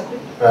about the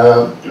subject?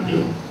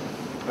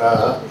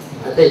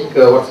 I think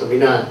what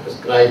Samina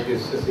described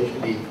is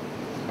essentially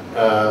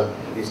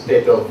the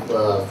state of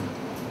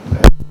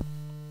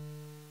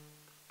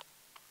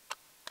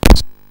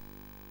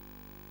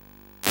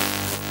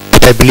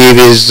I believe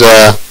is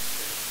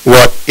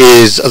what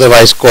is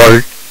otherwise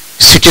called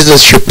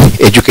citizenship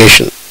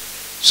education.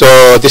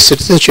 So this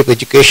citizenship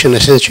education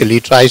essentially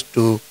tries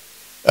to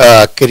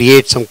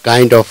create some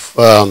kind of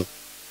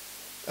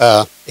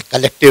a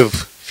collective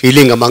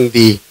feeling among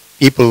the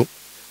people,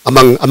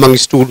 among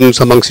students,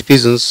 among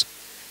citizens,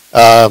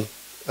 should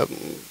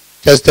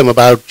tell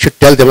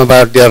them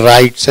about their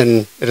rights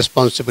and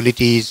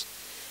responsibilities,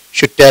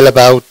 should tell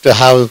about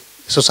how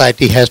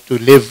society has to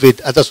live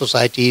with other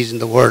societies in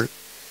the world.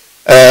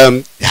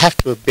 They have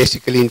to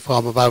basically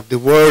inform about the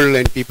world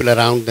and people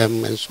around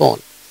them and so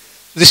on.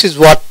 This is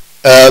what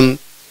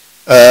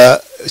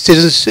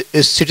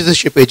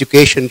citizenship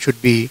education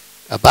should be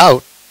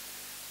about.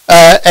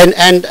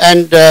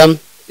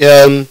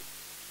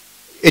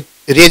 It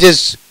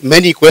raises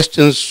many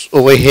questions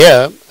over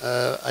here.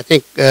 I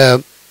think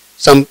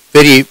some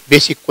very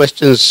basic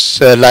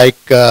questions like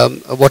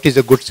what is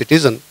a good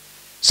citizen?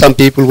 Some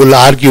people will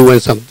argue,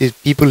 and some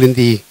people in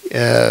the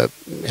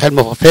helm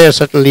of affairs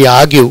certainly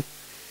argue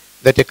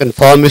that a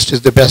conformist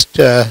is the best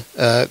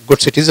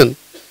good citizen,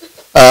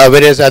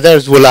 whereas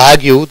others will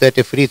argue that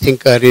a free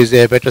thinker is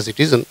a better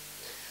citizen.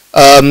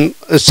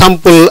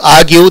 Some will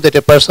argue that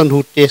a person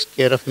who takes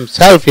care of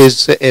himself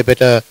is a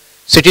better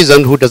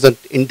citizen, who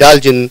doesn't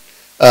indulge in,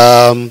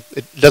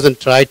 doesn't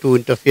try to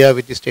interfere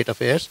with the state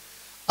affairs.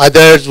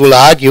 Others will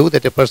argue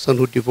that a person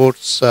who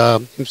devotes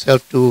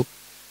himself to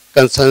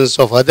concerns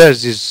of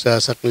others is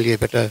certainly a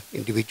better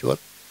individual.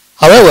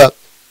 However,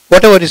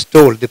 whatever is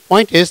told, the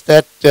point is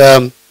that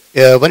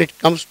when it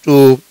comes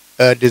to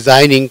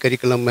designing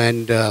curriculum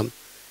and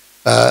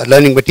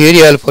learning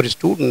material for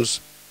students,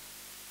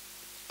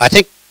 I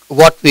think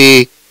what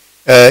we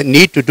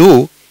need to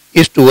do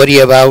is to worry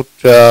about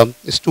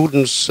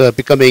students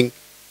becoming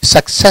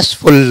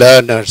successful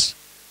learners,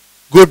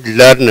 good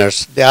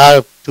learners. They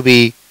are to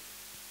be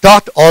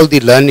taught all the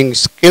learning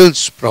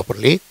skills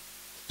properly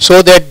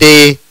so that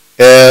they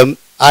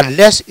are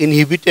less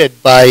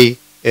inhibited by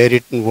a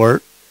written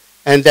word,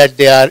 and that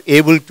they are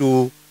able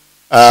to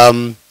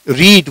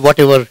read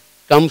whatever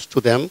comes to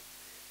them,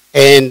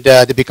 and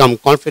they become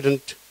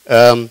confident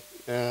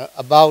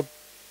about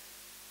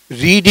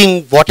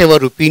reading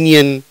whatever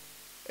opinion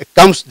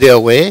comes their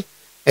way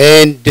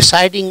and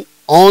deciding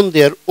on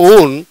their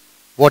own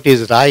what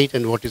is right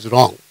and what is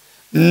wrong.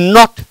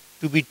 Not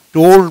to be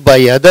told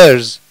by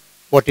others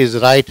what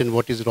is right and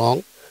what is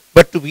wrong,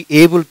 but to be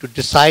able to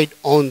decide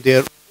on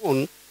their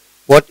own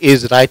what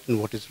is right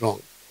and what is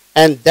wrong.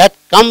 And that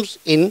comes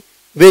in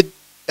with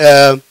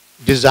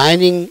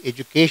designing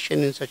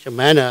education in such a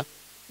manner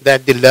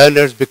that the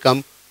learners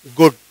become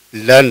good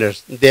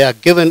learners. They are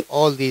given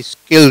all these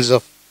skills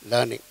of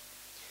learning.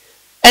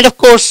 And of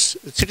course,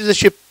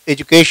 citizenship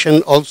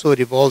education also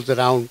revolves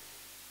around,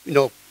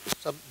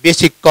 some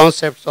basic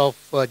concepts of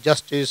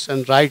justice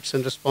and rights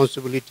and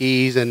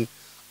responsibilities and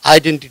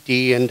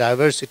identity and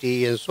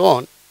diversity and so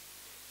on.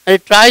 And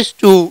it tries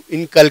to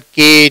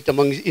inculcate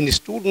in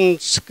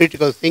students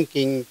critical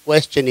thinking,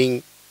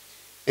 questioning,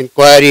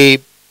 inquiry,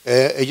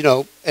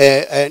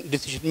 and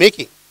decision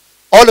making.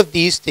 All of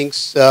these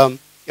things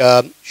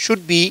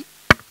should be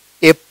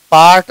a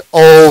part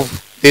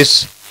of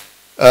this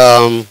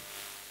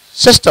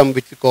system,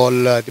 which we call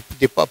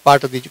the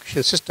part of the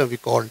education system we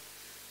call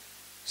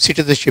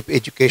citizenship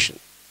education.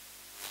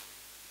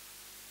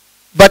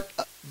 But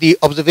the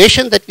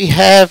observation that we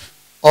have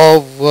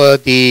of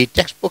the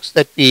textbooks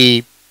that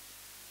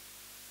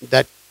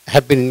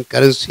have been in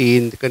currency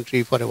in the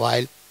country for a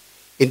while,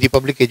 in the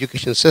public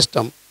education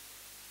system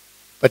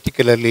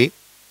particularly,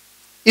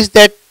 is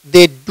that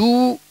they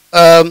do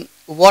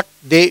what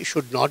they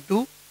should not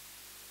do,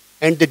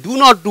 and they do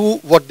not do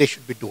what they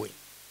should be doing.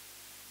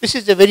 This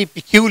is a very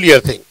peculiar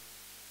thing.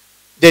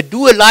 They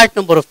do a large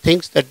number of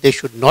things that they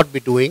should not be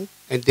doing,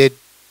 and they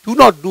do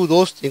not do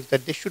those things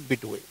that they should be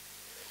doing.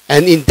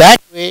 And in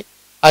that way,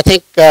 I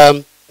think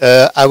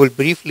I will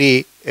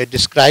briefly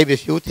describe a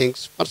few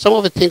things. Some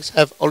of the things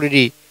have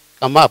already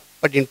come up,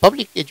 but in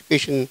public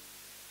education,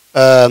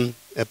 the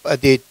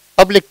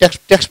public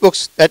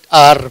textbooks that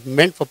are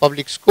meant for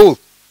public schools,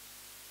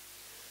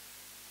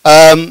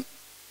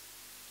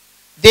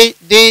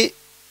 they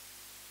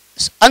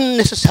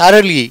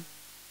unnecessarily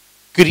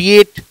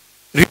create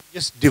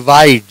religious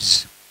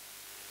divides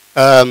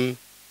and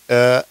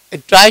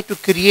try to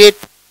create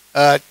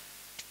a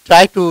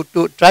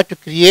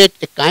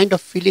kind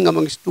of feeling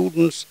among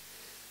students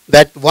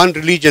that one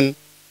religion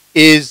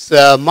is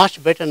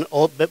much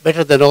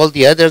better than all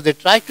the others. They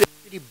try to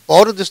actually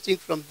borrow this thing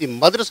from the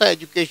madrasa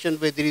education,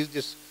 where there is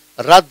this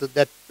rad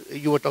that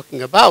you were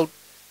talking about,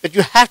 that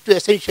you have to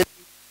essentially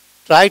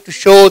try to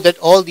show that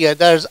all the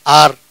others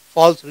are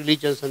false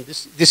religions, and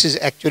this is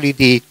actually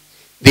the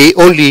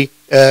only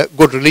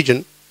good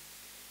religion.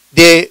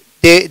 They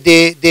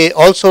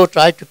also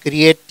try to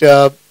create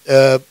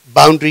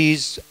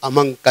boundaries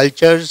among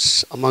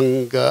cultures,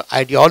 among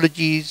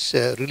ideologies,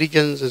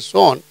 religions, and so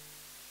on,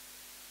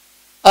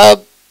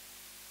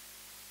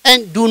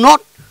 and do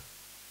not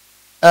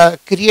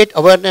create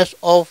awareness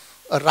of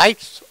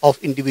rights of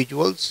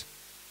individuals,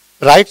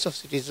 rights of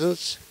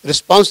citizens,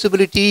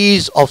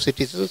 responsibilities of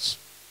citizens.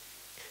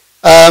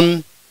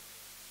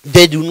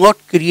 They do not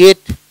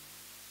create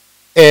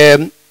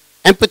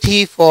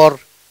empathy for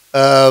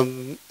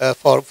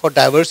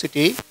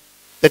diversity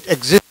that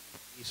exists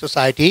in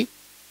society.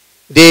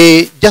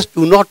 They just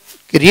do not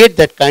create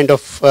that kind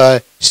of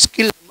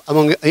skill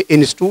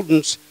in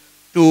students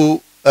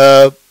to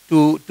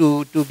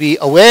be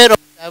aware of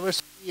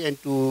diversity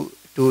and to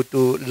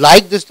to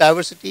like this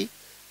diversity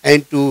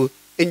and to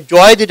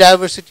enjoy the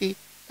diversity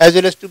as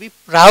well as to be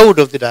proud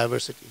of the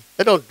diversity.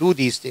 They don't do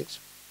these things.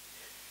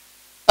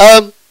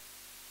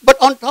 But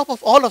on top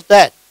of all of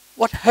that,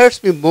 what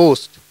hurts me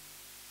most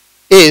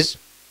is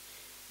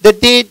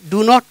that they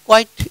do not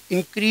quite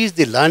increase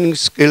the learning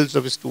skills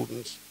of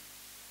students.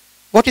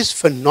 What is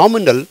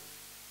phenomenal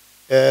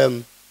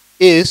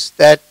is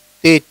that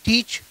they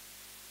teach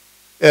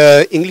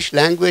English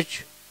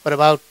language for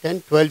about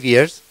 10, 12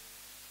 years,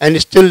 and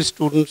still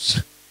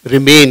students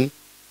remain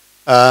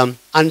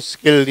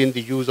unskilled in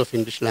the use of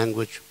English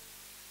language.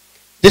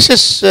 This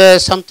is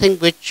something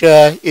which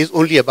is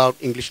only about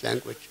English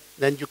language.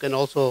 Then you can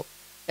also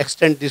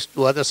extend this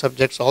to other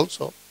subjects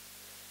also.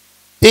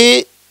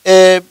 They,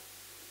 and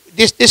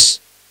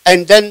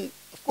then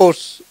of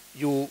course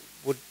you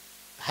would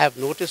have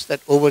noticed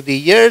that over the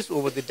years,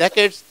 over the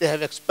decades, they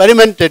have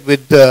experimented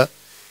with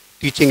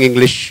teaching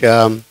English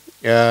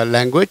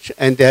language,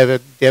 and they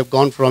have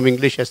gone from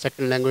English as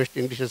second language to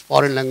English as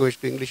foreign language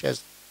to English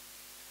as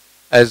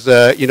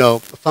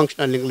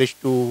functional English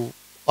to,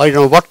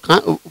 or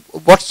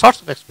what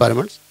sorts of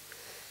experiments.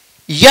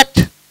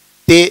 Yet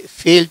they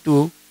fail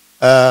to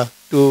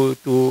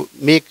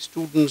make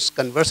students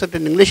conversant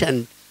in English,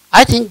 and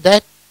I think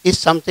that is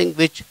something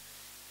which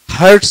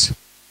hurts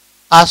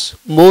us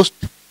most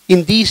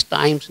in these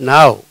times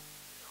now,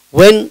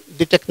 when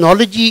the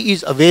technology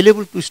is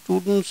available to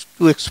students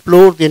to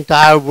explore the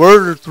entire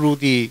world through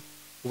the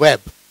web,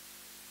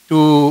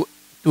 to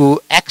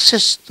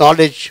access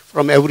knowledge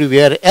from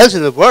everywhere else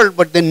in the world,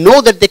 but they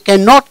know that they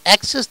cannot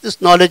access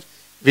this knowledge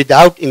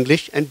without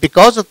English, and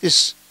because of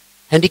this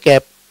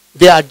handicap,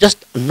 they are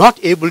just not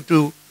able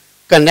to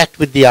connect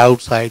with the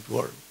outside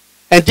world.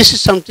 And this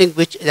is something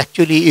which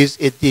actually is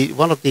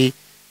one of the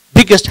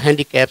biggest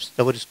handicaps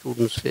that our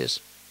students face.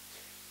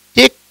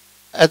 Take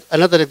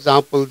another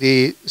example,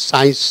 the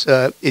science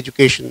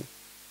education.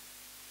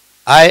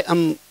 I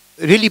am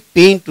really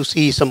pained to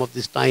see some of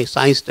these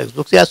science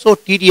textbooks. They are so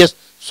tedious,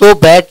 so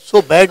bad,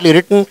 so badly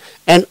written,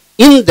 and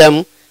in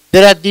them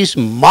there are these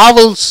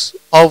marvels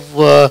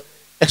of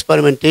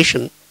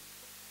experimentation.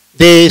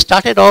 They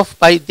started off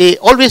by, they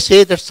always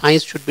say that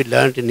science should be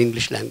learned in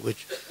English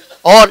language.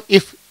 Or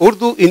if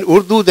in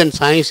Urdu, then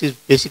science is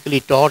basically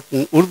taught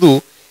in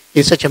Urdu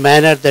in such a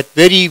manner that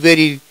very,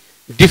 very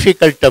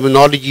difficult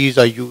terminologies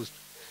are used.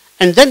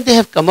 And then they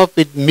have come up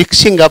with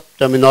mixing up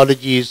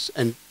terminologies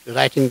and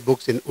writing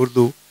books in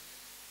Urdu.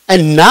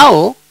 And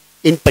now,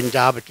 in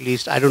Punjab at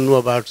least, I don't know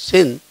about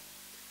Sindh,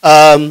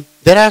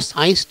 there are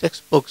science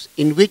textbooks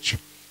in which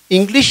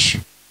English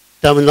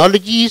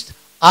terminologies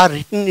are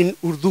written in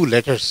Urdu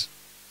letters.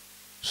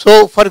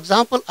 So, for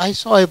example, I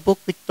saw a book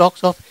which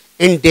talks of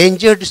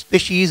endangered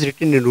species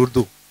written in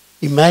Urdu.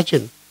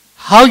 Imagine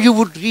how you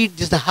would read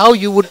this, how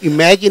you would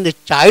imagine a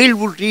child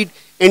would read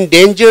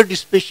endangered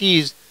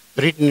species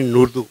written in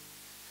Urdu.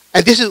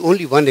 And this is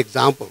only one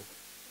example.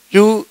 I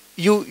mean,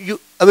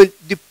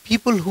 the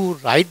people who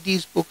write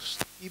these books,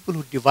 people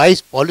who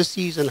devise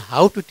policies on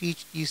how to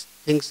teach these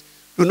things,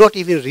 do not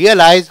even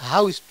realize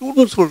how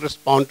students will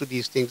respond to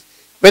these things,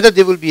 whether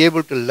they will be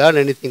able to learn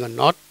anything or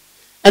not.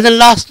 And then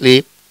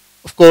lastly,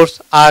 of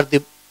course, are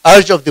the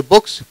urge of the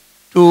books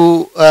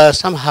to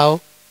somehow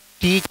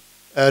teach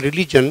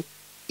religion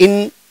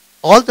in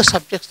all the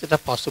subjects that are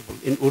possible,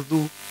 in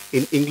Urdu,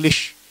 in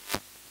English,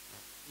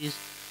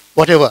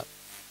 whatever,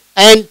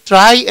 and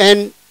try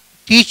and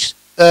teach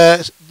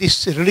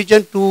this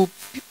religion to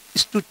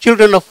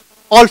children of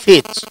all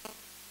faiths,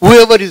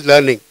 whoever is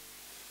learning.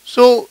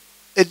 So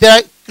there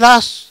are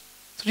class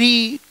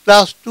 3,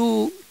 class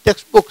 2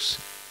 textbooks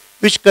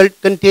which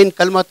contain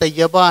Kalma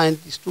Tayyaba, and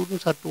the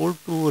students are told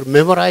to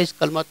memorize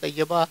Kalma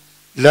Tayyaba,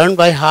 learn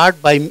by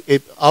heart, by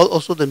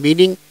also the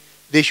meaning.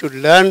 They should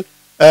learn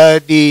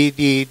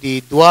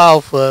the dua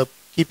of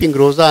keeping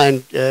roza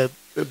and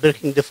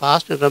breaking the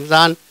fast in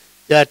Ramzan.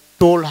 They are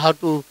told how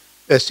to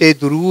say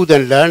durood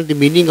and learn the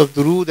meaning of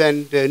durood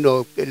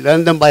and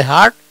learn them by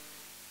heart,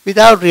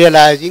 without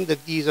realizing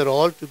that these are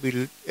all to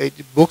be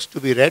books to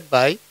be read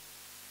by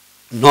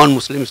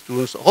non-Muslim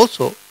students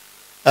also.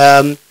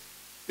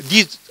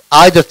 These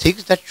are the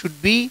things that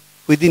should be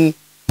within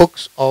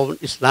books of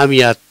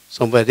Islamiyat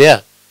somewhere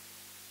there.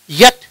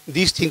 Yet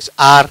these things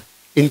are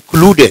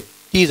included.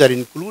 These are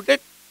included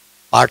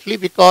partly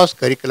because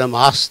curriculum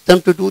asks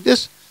them to do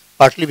this,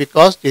 partly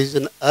because there is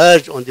an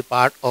urge on the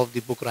part of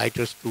the book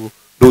writers to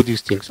do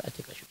these things. I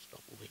think I should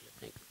stop over here.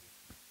 Thank you.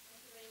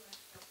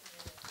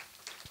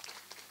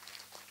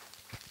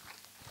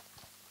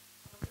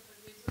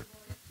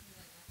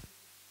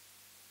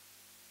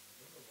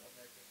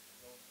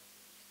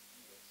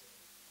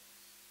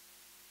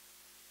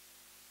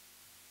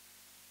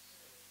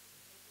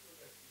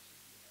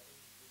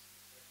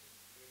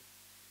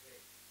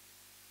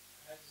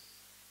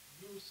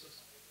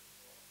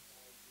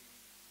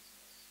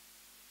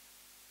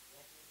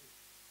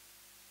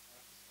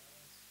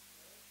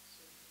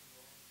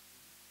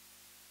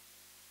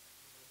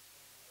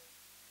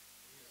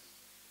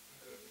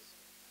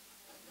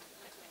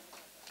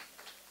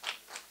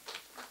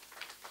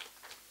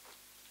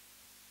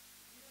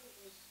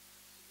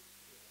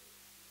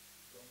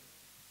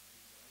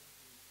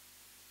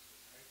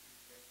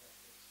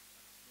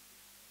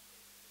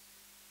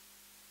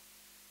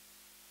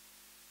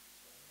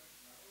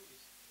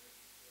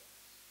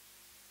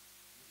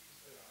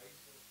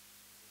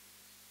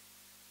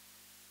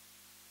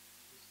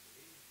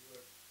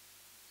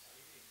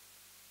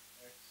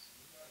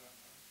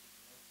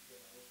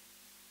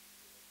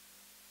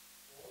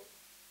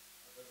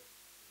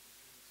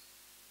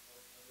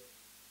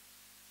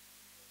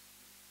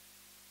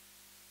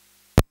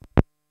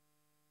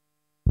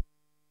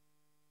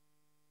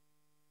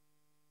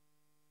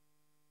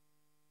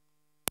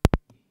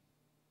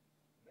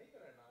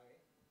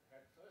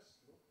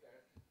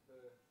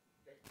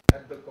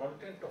 at the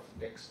content of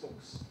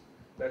textbooks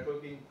that were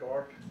being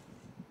taught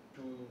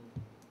to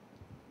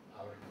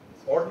our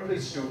ordinary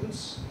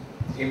students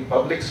in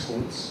public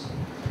schools.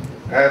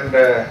 And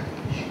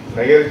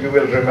Nayyar, you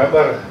will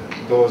remember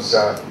those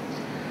that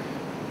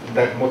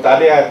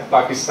Mutaliya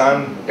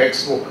Pakistan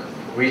textbook,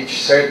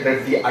 which said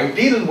that the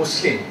ideal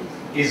Muslim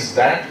is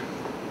that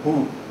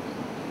who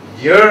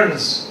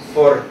yearns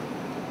for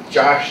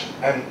chash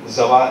and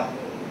zawad.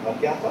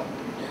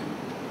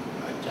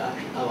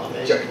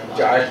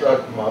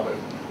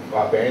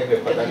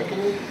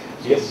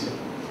 Yes.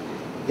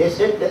 They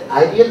said the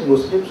ideal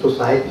Muslim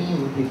society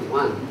would be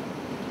one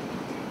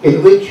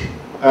in which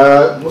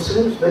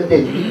Muslims, when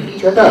they meet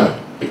each other,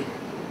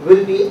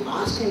 will be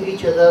asking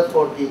each other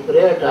for the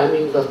prayer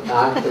timings of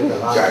Chash and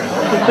Zawad.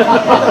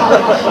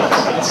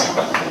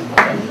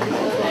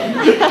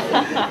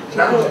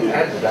 Now,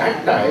 at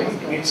that time,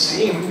 it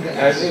seemed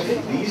as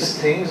if these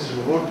things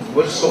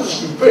were so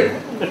stupid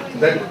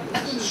that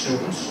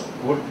students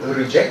would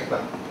reject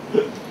them.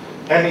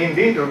 And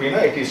indeed, Rubina,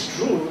 it is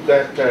true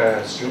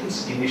that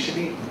students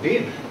initially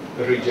did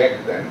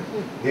reject them.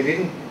 They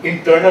didn't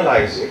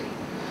internalize it.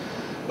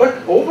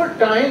 But over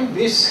time,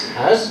 this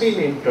has been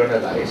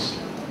internalized.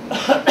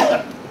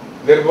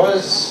 There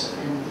was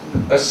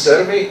a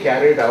survey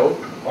carried out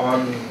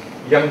on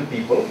young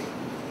people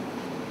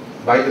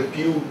by the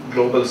Pew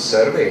Global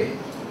Survey,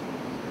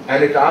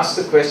 and it asked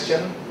the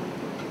question,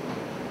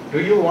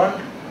 do you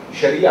want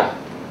Sharia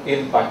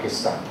in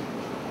Pakistan?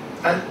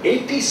 And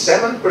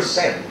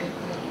 87%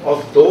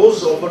 of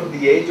those over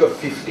the age of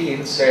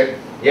 15 said,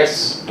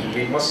 yes,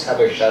 we must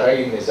have a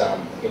Sharia Nizam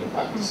in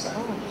Pakistan.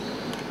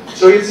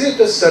 So is it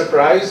a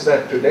surprise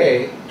that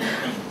today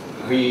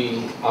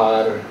we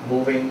are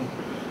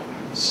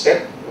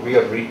we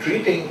are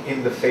retreating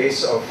in the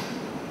face of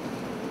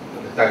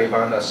the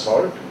Taliban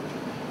assault,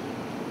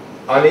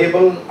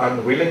 unable,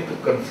 unwilling to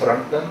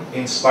confront them,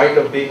 in spite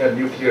of being a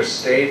nuclear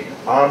state,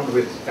 armed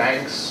with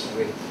tanks,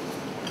 with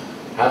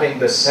having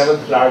the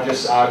 7th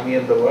largest army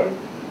in the world?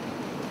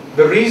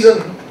 The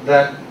reason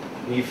that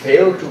we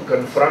fail to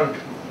confront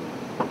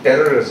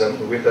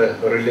terrorism with a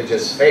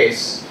religious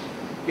face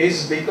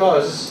is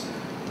because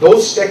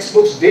those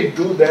textbooks did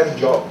do their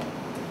job.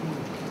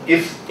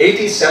 If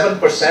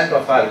 87%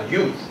 of our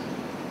youth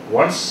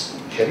wants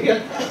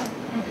Sharia,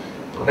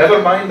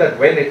 never mind that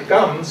when it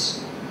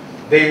comes,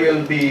 they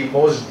will be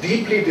most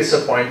deeply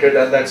disappointed,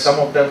 and that some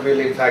of them will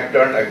in fact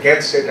turn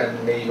against it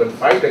and may even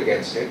fight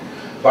against it.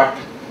 But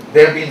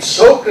they have been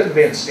so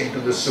convinced into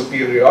the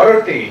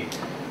superiority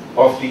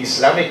of the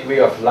Islamic way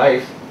of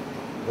life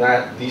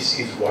that this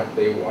is what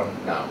they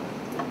want now.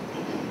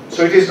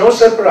 So it is no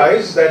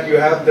surprise that you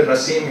have the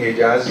Nasim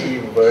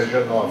Hijazi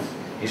version of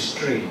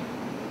history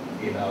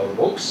in our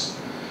books,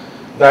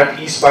 that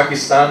East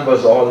Pakistan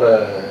was all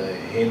a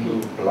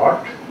Hindu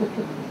plot,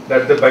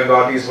 that the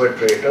Bengalis were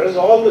traitors,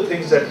 all the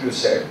things that you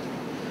said.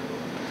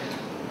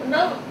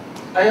 Now,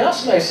 I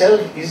ask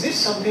myself, is this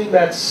something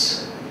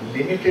that's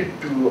limited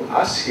to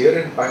us here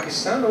in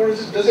Pakistan, or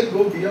does it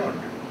go beyond?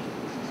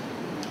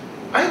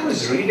 I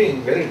was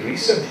reading very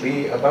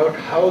recently about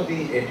how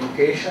the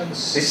education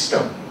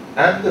system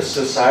and the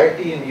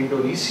society in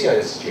Indonesia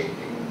is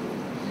changing.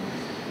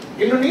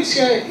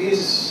 Indonesia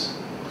is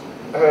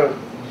a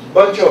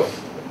bunch of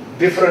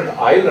different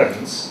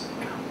islands,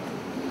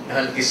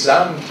 and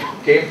Islam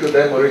came to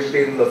them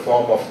originally in the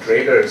form of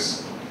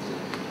traders.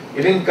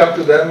 It didn't come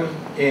to them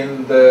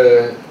in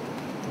the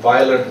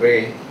violent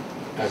way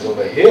as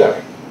over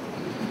here,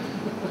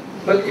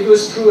 but it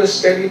was through a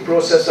steady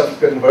process of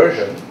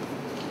conversion.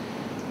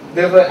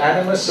 There were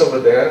animists over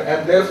there,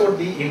 and therefore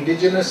the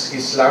indigenous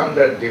Islam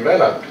that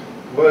developed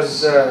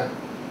was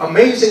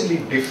amazingly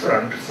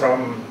different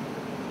from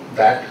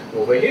that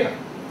over here.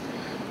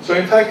 So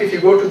in fact, if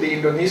you go to the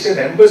Indonesian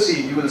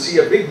embassy, you will see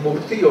a big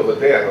murti over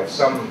there of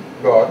some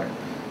god,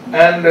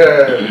 and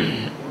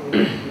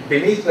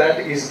beneath that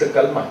is the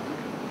kalma.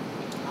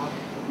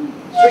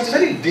 So it's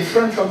very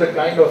different from the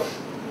kind of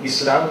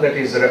Islam that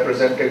is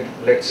represented,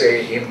 let's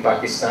say, in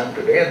Pakistan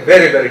today, and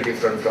very, very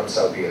different from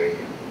Saudi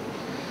Arabia.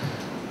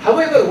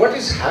 However, what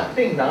is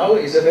happening now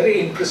is a very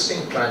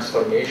interesting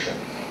transformation.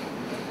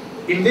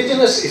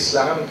 Indigenous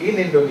Islam in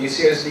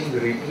Indonesia is being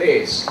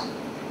replaced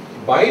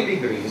by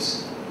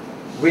degrees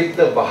with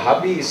the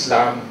Wahhabi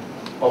Islam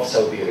of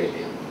Saudi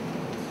Arabia.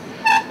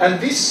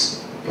 And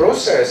this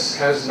process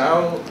has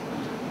now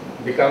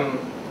become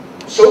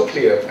so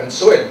clear and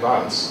so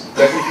advanced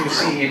that if you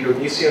see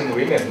Indonesian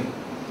women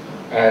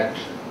at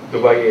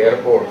Dubai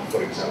airport,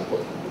 for example,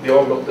 they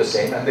all look the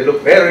same, and they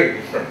look very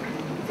different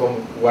from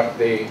what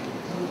they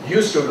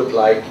used to look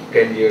like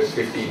 10 years,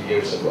 15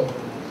 years ago.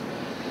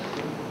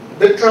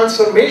 The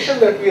transformation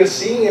that we are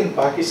seeing in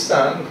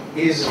Pakistan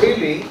is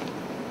really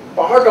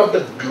part of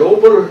the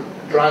global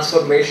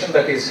transformation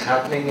that is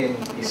happening in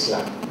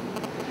Islam.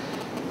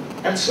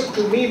 And so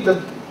to me,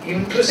 the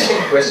interesting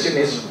question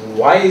is,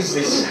 why is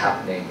this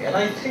happening? And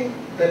I think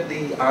that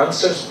the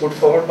answers put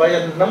forward by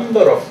a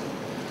number of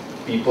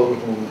people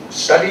who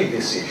study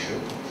this issue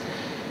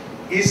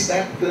is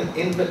that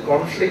in the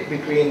conflict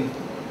between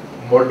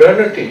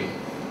modernity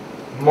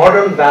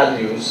modern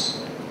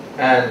values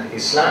and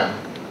Islam,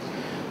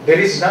 there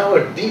is now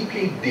a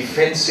deeply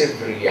defensive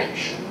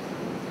reaction.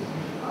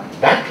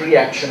 That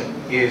reaction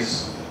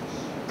is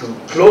to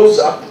close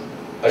up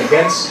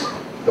against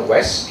the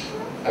West,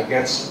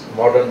 against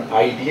modern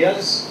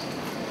ideas,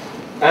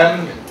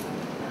 and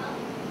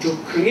to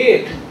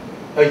create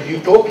a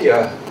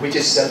utopia which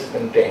is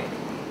self-contained.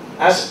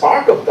 As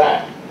part of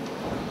that,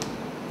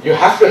 you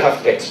have to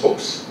have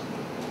textbooks,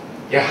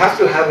 you have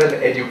to have an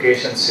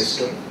education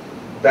system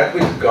that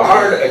will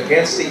guard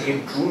against the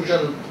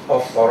intrusion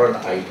of foreign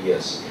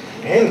ideas.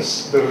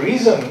 Hence, the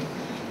reason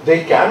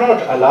they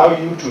cannot allow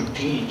you to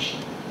teach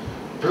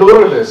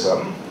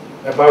pluralism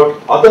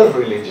about other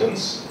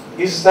religions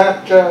is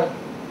that,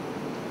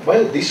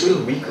 well, this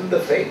will weaken the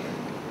faith.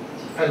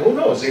 And who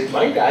knows, it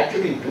might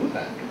actually do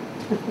that.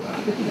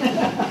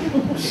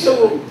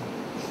 So,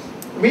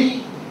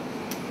 we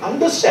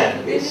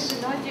understand this.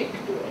 There is a logic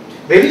to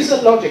it. There is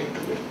a logic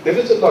to it. There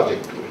is a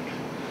logic to it.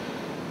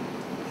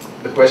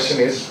 The question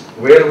is,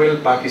 where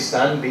will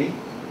Pakistan be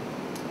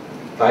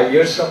 5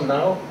 years from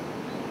now,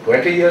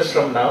 20 years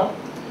from now?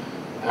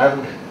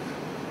 And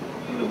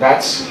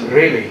that's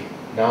really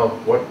now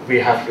what we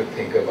have to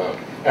think about.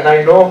 And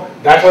I know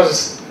that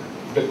was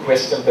the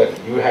question that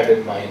you had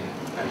in mind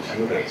and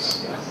you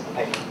raised.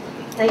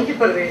 Thank you,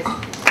 Pervez.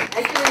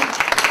 Actually,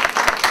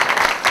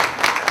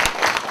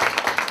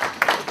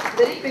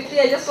 very quickly,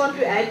 I just want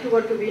to add to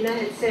what Rubina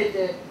had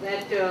said,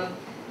 that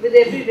with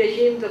every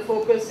regime, the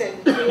focus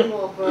and the theme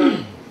of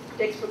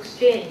textbooks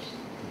changed.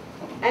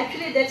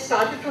 Actually, that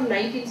started from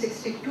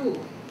 1962,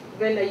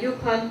 when Ayub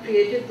Khan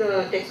created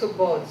the textbook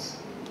boards.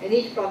 And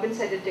each province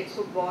had a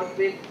textbook board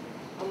with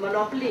a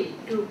monopoly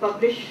to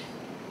publish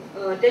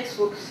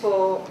textbooks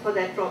for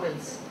that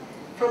province.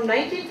 From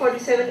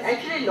 1947,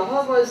 actually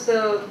Lahore was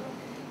the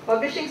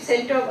publishing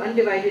center of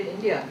undivided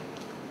India.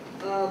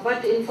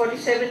 But in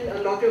 47,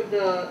 a lot of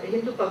the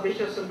Hindu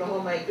publishers from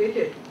Lahore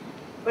migrated.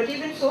 But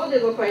even so,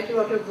 there were quite a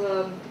lot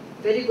of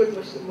very good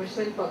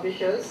Muslim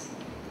publishers,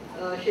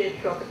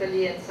 Sheikh Shaukat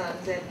Ali and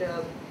Sons, and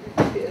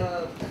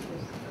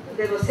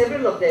there were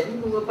several of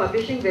them who were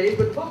publishing very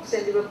good books,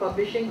 and they were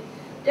publishing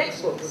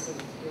textbooks.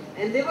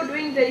 And they were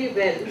doing very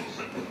well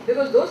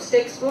because those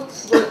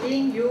textbooks were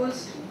being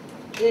used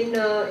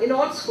in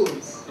all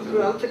schools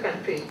throughout the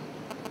country.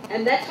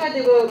 And that's why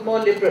they were more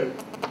liberal.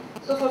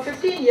 So for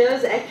 15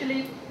 years,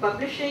 actually,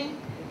 publishing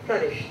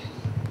flourished.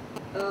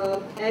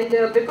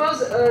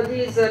 Because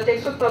these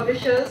textbook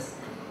publishers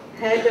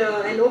had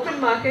an open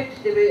market,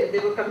 they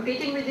were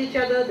competing with each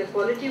other, the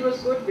quality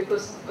was good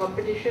because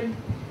competition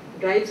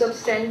drives up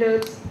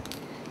standards.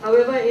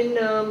 However, in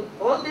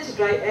all this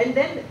drive, and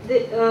then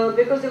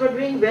because they were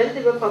doing well,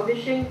 they were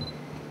publishing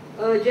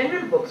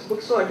general books,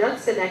 books for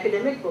adults and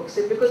academic books,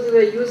 and because they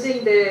were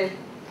using the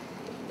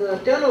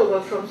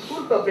turnover from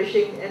school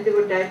publishing, and they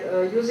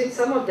were using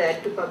some of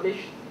that to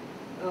publish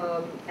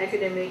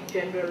academic,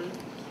 general,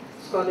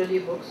 scholarly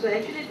books. So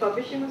actually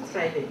publishing was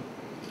thriving.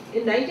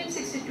 In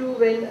 1962,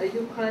 when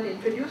Ayub Khan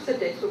introduced the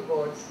textbook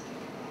boards,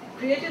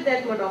 created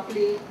that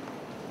monopoly,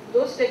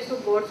 those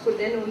textbook boards could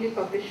then only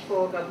publish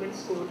for government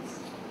schools.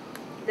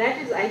 That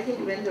is, I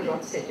think, when the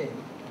rot set in,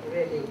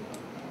 really.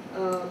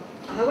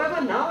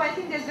 However, now I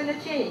think there's been a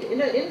change, in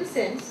the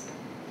sense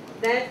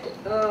that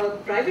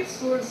private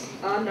schools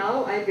are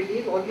now, I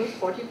believe, almost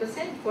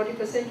 40%.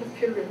 40% of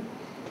children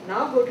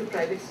now go to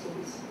private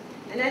schools.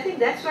 And I think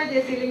that's why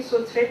they're feeling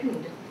so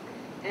threatened.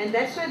 And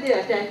that's why they're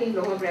attacking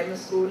Lahore Grammar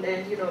School.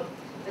 And, you know,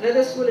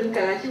 another school in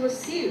Karachi was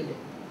sealed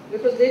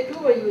because they too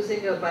were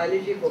using a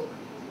biology book.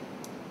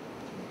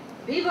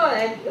 We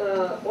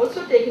were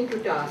also taken to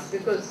task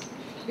because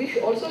we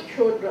also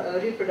showed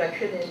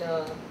reproduction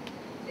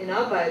in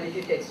our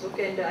biology textbook.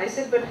 And I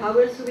said, but how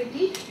else do we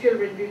teach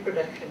children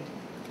reproduction?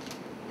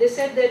 They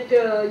said that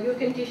you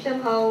can teach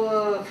them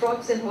how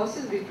frogs and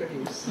horses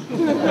reproduce.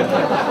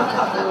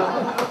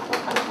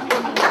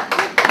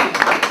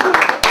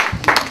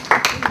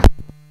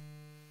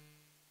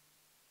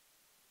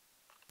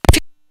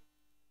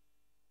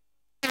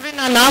 Children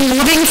are now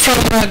moving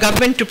from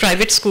government to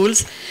private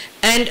schools,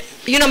 and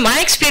you know,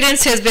 my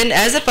experience has been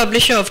as a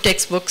publisher of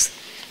textbooks,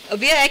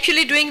 we are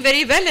actually doing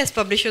very well as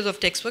publishers of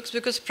textbooks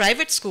because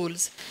private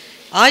schools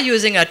are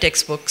using our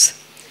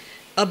textbooks.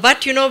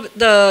 But you know,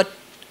 the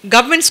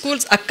government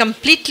schools are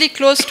completely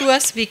closed to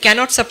us. We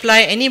cannot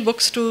supply any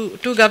books to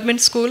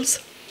government schools.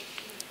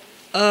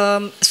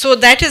 So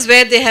that is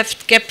where they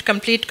have kept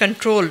complete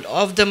control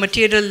of the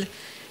material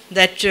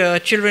that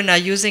children are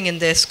using in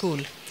their school.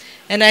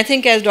 And I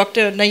think, as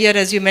Dr. Nayyar,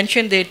 as you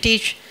mentioned, they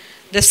teach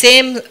the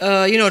same,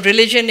 you know,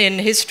 religion in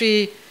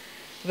history,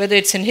 whether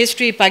it's in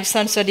history,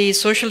 Pakistan studies,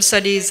 social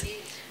studies.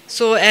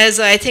 So as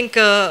I think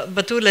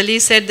Batul Ali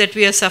said, that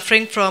we are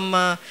suffering from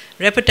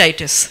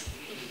repetitis.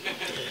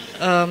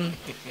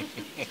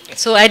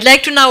 So I'd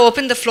like to now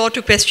open the floor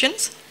to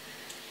questions.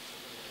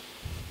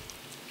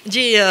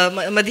 Ji,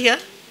 Madhya? I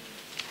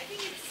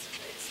think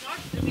it's not,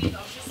 I mean,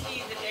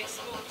 obviously the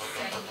textbooks,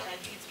 and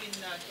it's been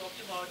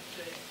talked about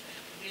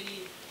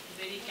really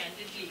very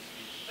candidly.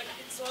 But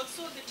it's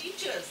also the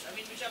teachers, I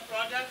mean, which are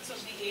products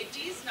of the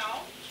 80s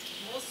now.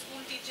 Most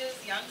school teachers,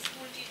 young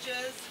school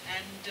teachers,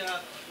 and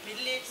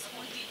middle-aged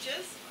school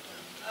teachers.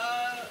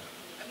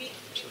 I mean,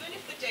 even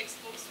if the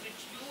textbooks which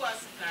you are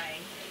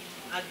supplying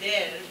are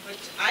there, but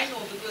I know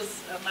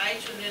because my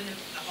children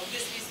are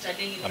obviously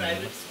studying in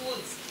private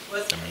schools,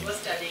 was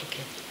studying.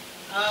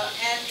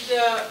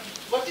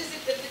 What is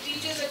it that the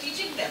teachers are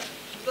teaching them?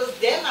 Because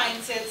their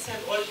mindsets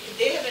have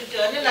they have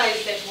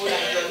internalized that whole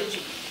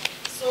ideology.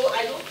 So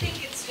I don't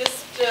think it's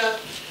just a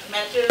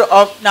matter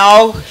of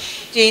now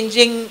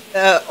changing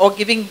or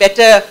giving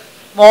better,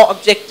 more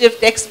objective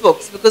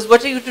textbooks. Because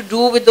what are you to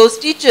do with those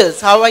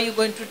teachers? How are you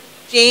going to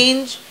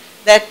change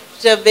that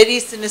very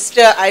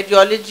sinister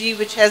ideology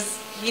which has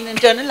been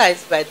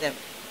internalized by them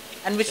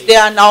and which they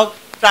are now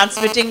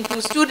transmitting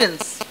to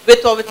students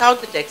with or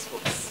without the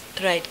textbooks?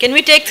 Right. Can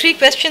we take 3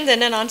 questions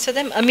and then answer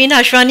them? Ameena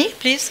Ashwani,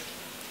 please.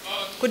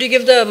 Could you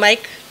give the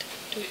mic?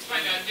 It's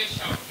fine, I'll just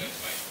shout, that's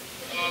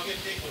fine.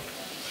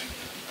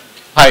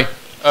 Hi.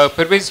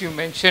 Pervez, you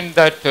mentioned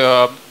that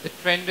the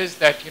trend is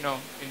that, in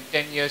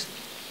 10 years,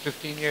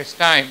 15 years'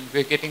 time,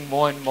 we're getting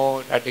more and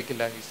more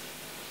radicalized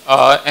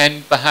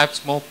and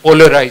perhaps more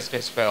polarized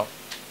as well.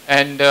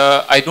 And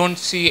I don't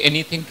see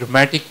anything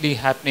dramatically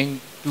happening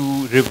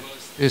to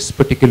reverse this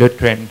particular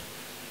trend.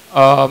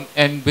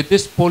 And with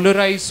this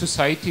polarized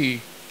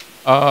society,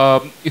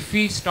 if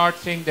we start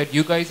saying that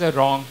you guys are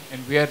wrong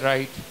and we are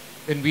right,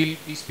 then we'll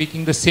be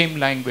speaking the same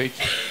language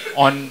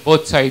on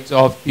both sides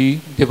of the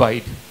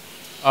divide.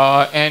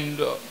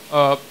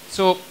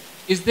 So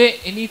is there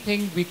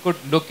anything we could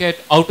look at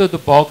out of the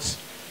box?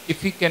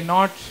 If we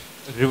cannot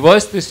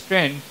reverse this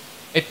trend,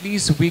 at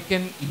least we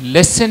can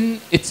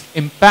lessen its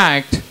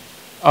impact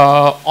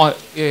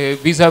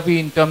vis-a-vis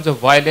in terms of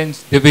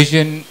violence,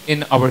 division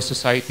in our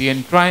society,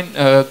 and try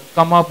and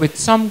come up with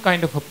some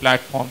kind of a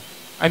platform.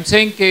 I'm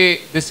saying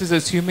this is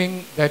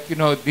assuming that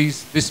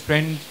this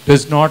trend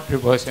does not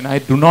reverse, and I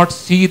do not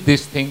see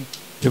this thing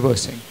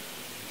reversing.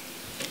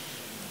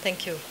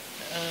 Thank you.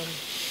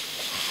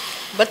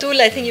 Batul,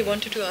 I think you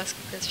wanted to ask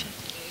a question.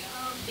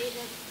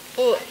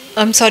 Oh,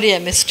 I'm sorry, I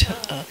missed.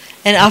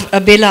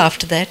 And Bela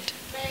after that.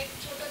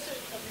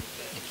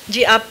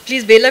 जी आप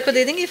please बेला को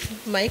दे देंगे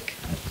mic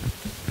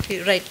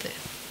right there.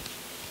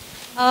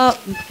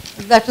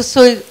 That was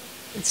so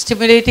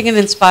stimulating and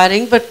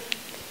inspiring, but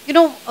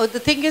the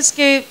thing is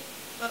that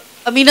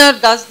Ameena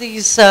does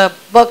these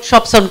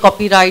workshops on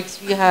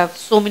copyrights. We have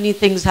so many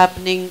things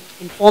happening,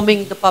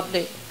 informing the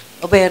public,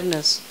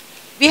 awareness.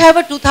 We have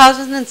a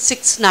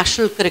 2006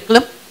 national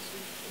curriculum,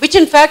 which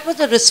in fact was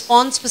a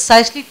response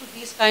precisely to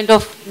these kind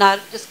of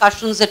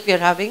discussions that we are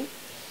having.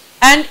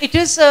 And it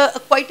is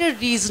quite a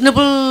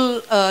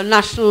reasonable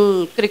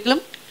national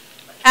curriculum.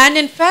 And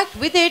in fact,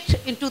 with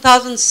it, in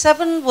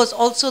 2007 was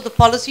also the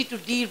policy to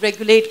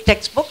deregulate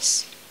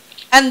textbooks.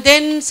 And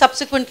then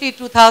subsequently,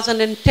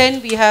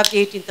 2010, we have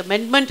the 18th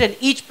Amendment, and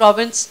each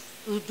province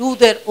to do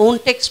their own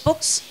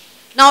textbooks.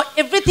 Now,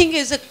 everything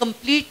is a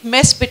complete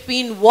mess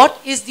between what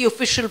is the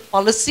official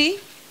policy,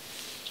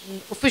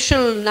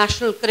 official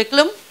national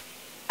curriculum,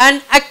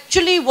 and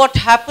actually what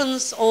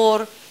happens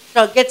or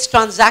gets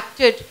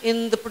transacted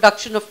in the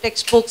production of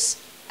textbooks,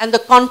 and the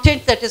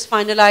content that is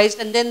finalized,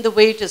 and then the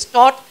way it is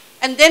taught,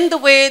 and then the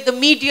way the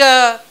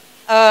media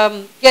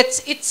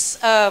gets its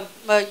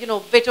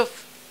bit of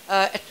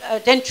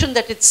attention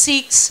that it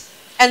seeks,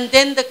 and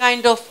then the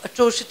kind of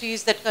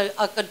atrocities that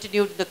are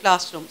continued in the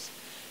classrooms.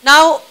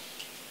 Now,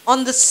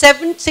 on the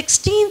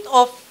 16th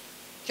of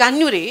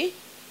January,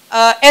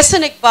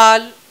 S.N.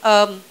 Iqbal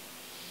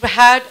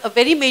had a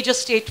very major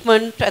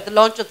statement at the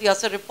launch of the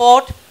Asar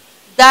report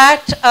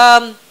that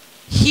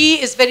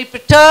he is very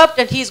perturbed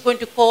and he is going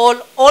to call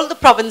all the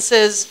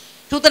provinces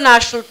to the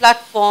national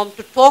platform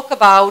to talk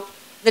about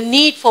the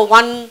need for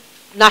one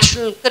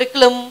national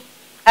curriculum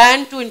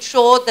and to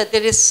ensure that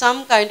there is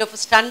some kind of a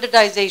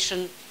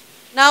standardization.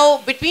 Now,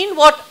 between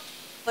what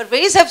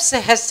Pervez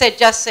has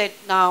just said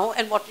now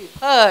and what we've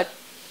heard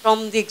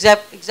from the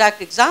exact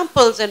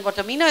examples and what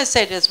Ameena has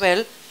said as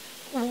well,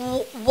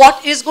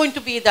 what is going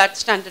to be that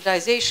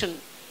standardization?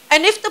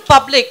 And if the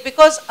public,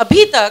 because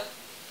abhi tak,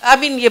 I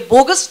mean, ye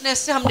bogusness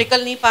se hum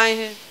nikal nahi paaye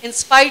hain, in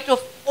spite of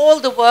all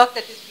the work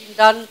that is being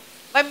done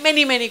by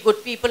many, many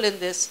good people in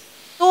this.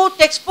 तो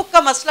text book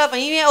का मसला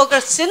वही है. अगर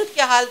सिंध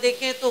के हाल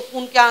देखें तो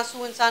खून के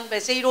आंसू इंसान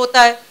वैसे ही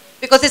रोता है,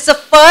 because it's the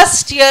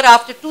first year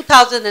after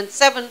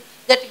 2007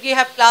 that we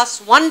have class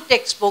 1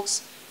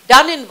 textbooks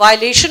done in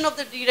violation of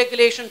the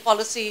deregulation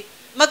policy.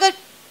 मगर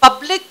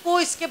पब्लिक को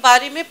इसके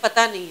बारे में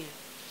पता नहीं है.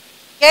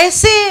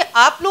 कैसे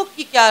आप लोग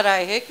की क्या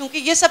राय है, क्योंकि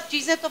ये सब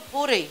चीज़ें तो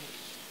हो रही हैं.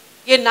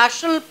 ये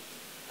नेशनल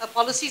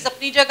पॉलिसीज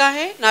अपनी जगह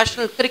है,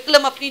 नेशनल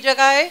करिकुलम अपनी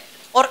जगह है,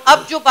 और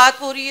अब जो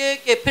बात हो रही है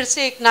कि फिर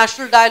से एक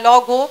नेशनल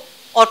डायलॉग हो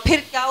और फिर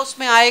क्या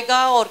उसमें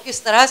आएगा और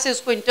किस तरह से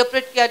उसको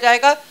इंटरप्रेट किया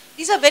जाएगा.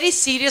 These are very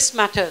serious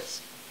matters,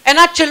 and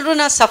our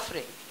children are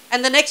suffering,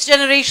 and the next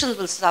generations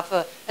will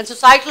suffer, and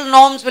societal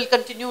norms will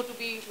continue to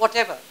be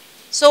whatever.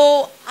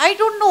 So I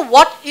don't know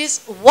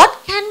what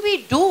can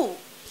we do.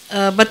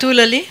 Batul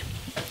Ali,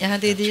 यहाँ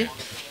दे दिए.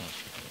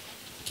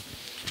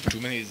 too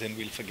many, then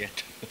we'll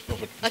forget.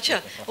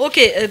 Acha,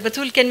 okay,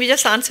 Batul, can we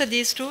just answer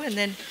these two and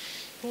then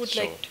who would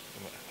like to?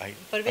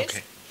 Pervez?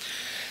 Okay.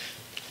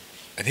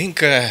 I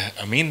think,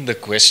 I mean, the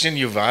question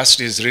you've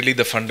asked is really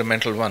the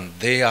fundamental one.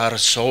 They are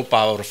so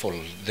powerful.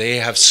 They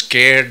have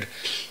scared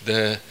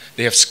a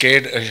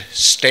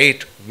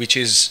state which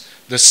is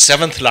the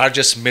 7th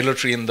largest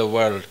military in the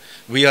world.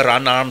 We are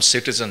unarmed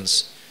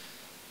citizens.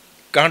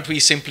 Can't we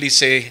simply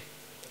say,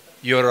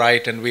 you're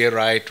right and we're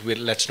right,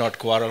 let's not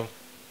quarrel?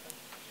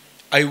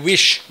 I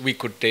wish we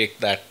could take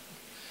that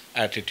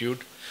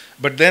attitude.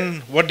 But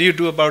then what do you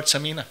do about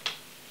Samina?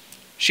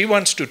 She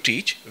wants to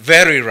teach,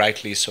 very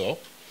rightly so,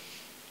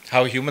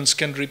 how humans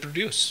can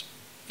reproduce.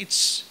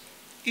 It's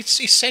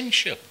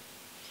essential.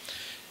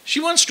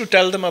 She wants to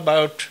tell them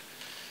about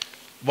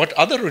what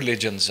other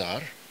religions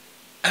are,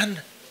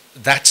 and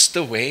that's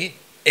the way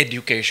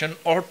education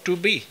ought to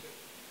be.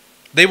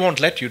 They won't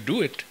let you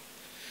do it.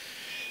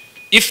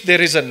 If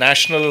there is a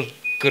national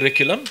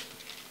curriculum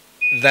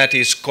that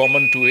is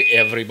common to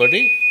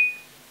everybody,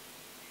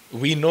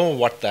 we know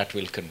what that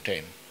will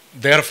contain.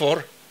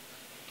 Therefore,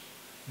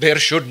 there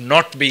should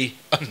not be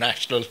a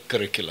national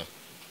curriculum.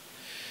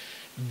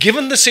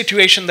 Given the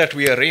situation that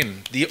we are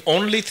in, the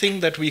only thing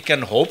that we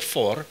can hope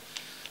for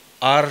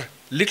are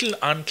little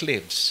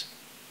enclaves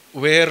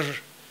where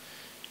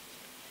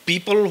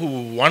people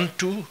who want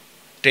to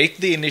take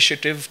the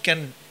initiative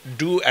can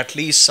do at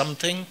least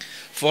something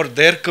for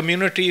their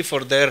community,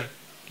 for their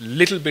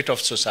little bit of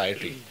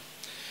society.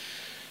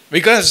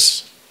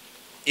 Because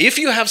if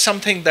you have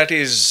something that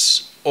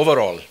is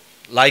overall,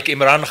 like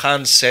Imran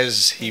Khan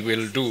says he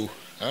will do,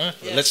 yes.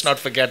 Let's not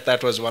forget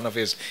that was one of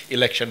his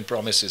election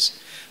promises.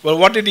 Well,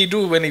 what did he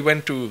do when he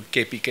went to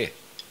KPK?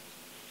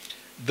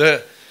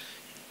 The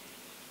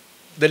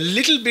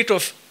little bit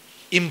of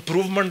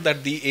improvement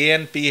that the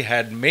ANP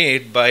had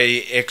made by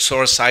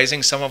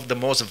exorcising some of the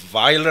most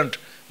violent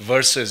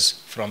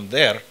verses from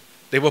there,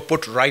 they were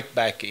put right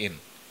back in.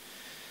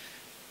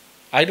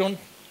 I don't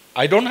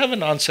have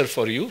an answer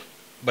for you,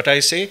 but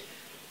I say,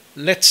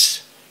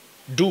 let's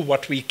do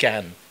what we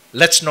can.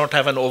 Let's not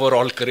have an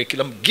overall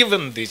curriculum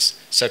given these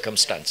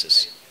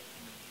circumstances.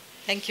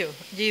 Thank you.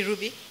 Ji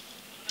Ruby.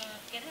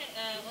 Can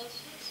I also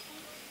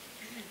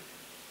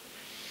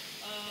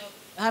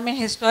I mean,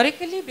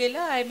 historically,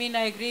 Bela, I mean,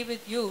 I agree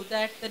with you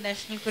that the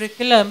national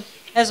curriculum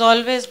has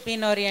always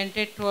been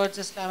oriented towards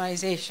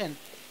Islamization.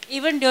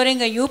 Even during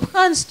Ayub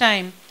Khan's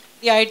time,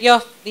 the idea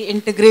of the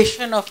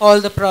integration of all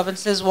the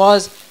provinces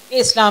was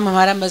Islam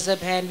hamara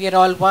mazhab hai and we are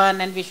all one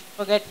and we should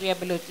forget we are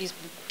Balochis.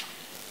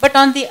 But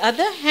on the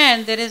other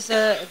hand, there is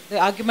the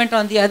argument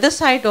on the other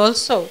side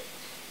also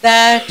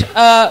that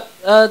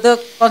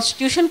the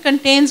Constitution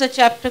contains a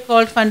chapter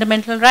called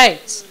Fundamental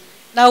Rights.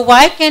 Now,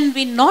 why can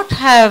we not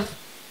have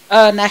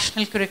a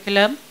national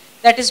curriculum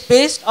that is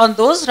based on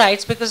those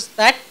rights, because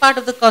that part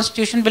of the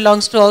Constitution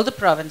belongs to all the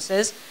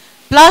provinces,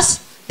 plus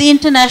the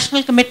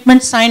international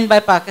commitments signed by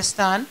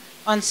Pakistan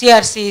on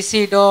CRC,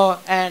 CEDAW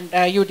and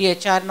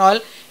UDHR and all,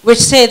 which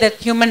say that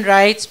human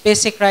rights,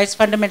 basic rights,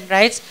 fundamental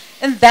rights,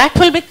 and that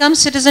will become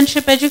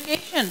citizenship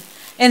education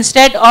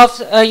instead of,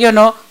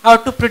 how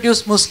to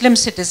produce Muslim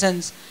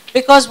citizens.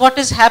 Because what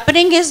is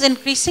happening is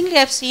increasingly,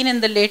 I've seen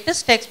in the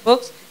latest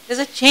textbooks, there's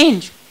a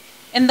change.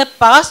 In the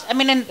past, I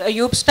mean, in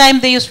Ayub's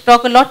time, they used to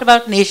talk a lot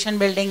about nation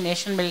building,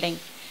 nation building.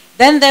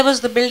 Then there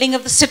was the building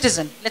of the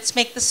citizen. Let's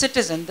make the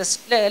citizen,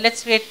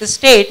 let's create the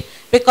state,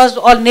 because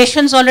all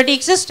nations already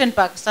exist in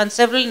Pakistan,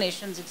 several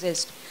nations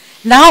exist.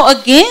 Now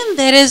again,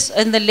 there is,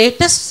 in the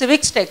latest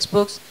civics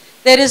textbooks,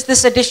 there is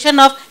this addition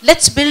of,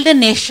 let's build a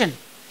nation.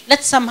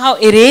 Let's somehow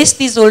erase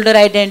these older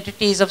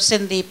identities of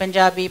Sindhi,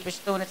 Punjabi,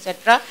 Pashtun,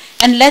 etc.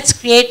 and let's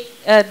create,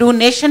 do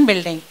nation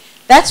building.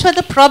 That's where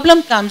the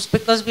problem comes,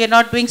 because we are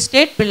not doing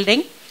state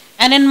building.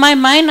 And in my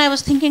mind, I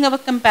was thinking of a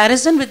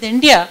comparison with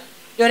India.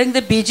 During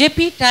the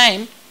BJP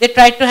time, they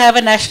tried to have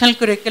a national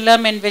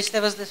curriculum in which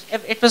there was this,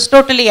 it was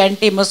totally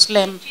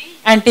anti-Muslim,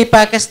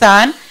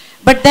 anti-Pakistan.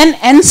 But then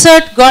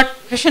NCERT got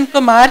Krishan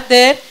Kumar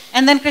there,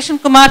 and then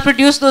Krishan Kumar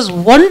produced those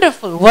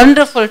wonderful,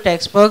 wonderful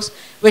textbooks,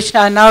 which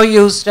are now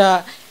used,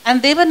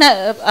 and they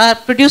were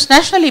produced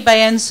nationally by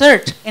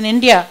NCERT in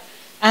India.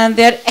 And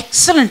they're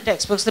excellent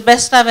textbooks, the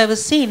best I've ever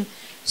seen.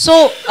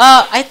 So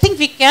I think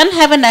we can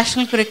have a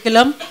national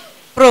curriculum,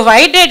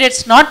 provided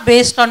it's not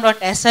based on what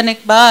Ahsan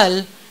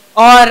Iqbal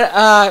or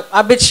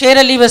Abid Sher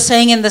Ali was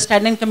saying in the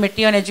Standing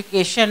Committee on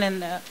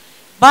Education,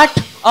 but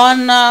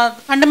on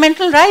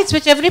fundamental rights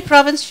which every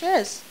province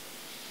shares.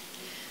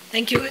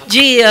 Thank you.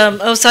 Ji,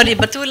 sorry,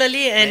 Batul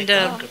Ali and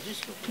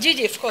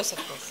Ji, of course, of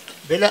course.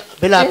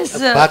 बेला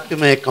बात पे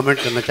मैं comment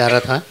करना चाह रहा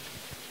था,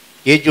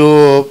 ये जो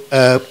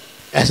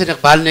ahsan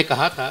Iqbal ने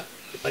कहा था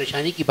कि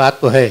परेशानी की बात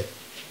तो है,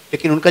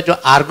 लेकिन उनका जो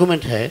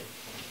आर्गूमेंट है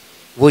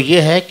वो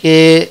ये है कि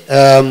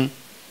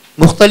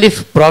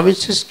मुख्तलिफ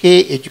प्रोविंसेस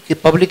के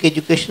पब्लिक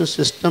एजुकेशन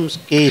सिस्टम्स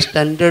के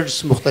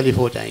स्टैंडर्ड्स मुख्तलिफ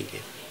हो जाएंगे.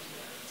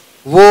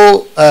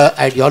 वो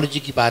आइडियोलॉजी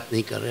की बात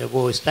नहीं कर रहे,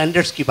 वो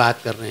स्टैंडर्ड्स की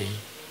बात कर रहे हैं.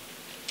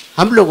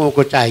 हम लोगों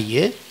को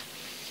चाहिए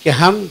कि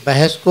हम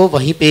बहस को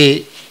वहीं पे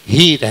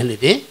ही रहने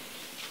दें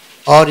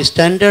और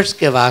स्टैंडर्ड्स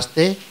के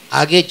वास्ते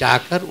आगे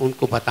जाकर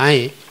उनको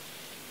बताएं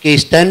कि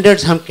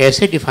स्टैंडर्ड्स हम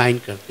कैसे डिफ़ाइन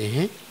करते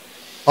हैं,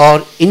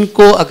 और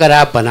इनको अगर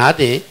आप बना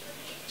दें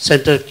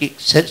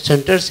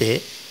सेंटर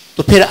से,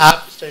 तो फिर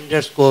आप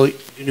स्टैंडर्ड्स को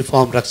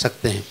यूनिफॉर्म रख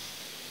सकते हैं।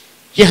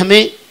 ये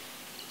हमें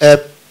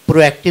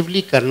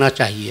प्रोएक्टिवली करना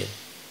चाहिए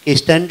कि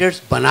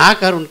स्टैंडर्ड्स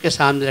बनाकर उनके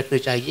सामने रखने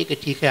चाहिए कि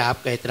ठीक है,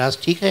 आपका एतराज़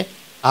ठीक है,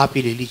 आप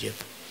ही ले लीजिए।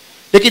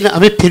 लेकिन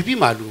हमें फिर भी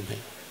मालूम है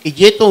कि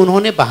ये तो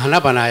उन्होंने बहाना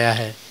बनाया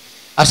है,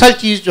 असल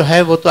चीज़ जो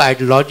है वो तो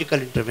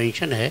आइडियोलॉजिकल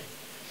इंटरवेंशन है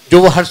जो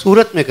वो हर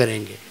सूरत में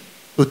करेंगे,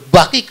 तो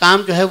बाकी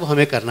काम जो है वो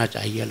हमें करना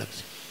चाहिए अलग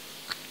से।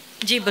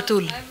 जी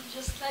बतूल। I would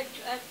just like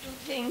to add two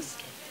things,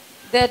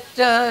 that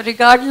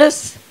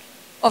regardless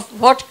of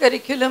what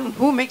curriculum,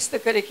 who makes the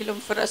curriculum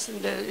for us,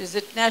 is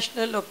it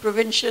national or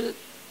provincial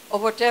or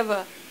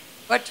whatever,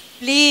 but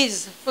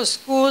please, for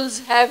schools,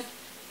 have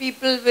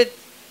people with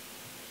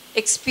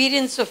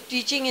experience of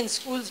teaching in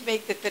schools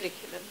make the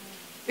curriculum.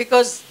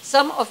 Because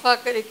some of our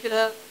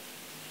curricula,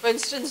 for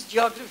instance,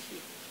 geography,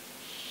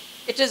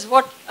 it is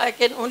what I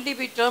can only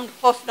be termed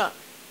khofna.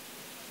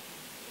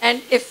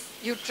 And if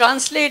you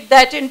translate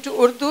that into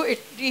Urdu,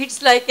 it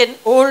reads like an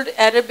old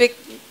Arabic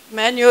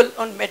manual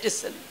on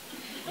medicine.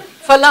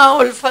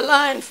 Fala'ul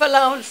falah and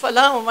fala'ul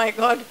falah, oh my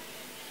God.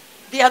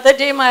 The other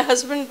day my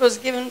husband was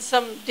given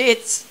some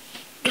dates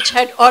which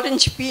had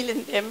orange peel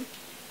in them,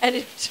 and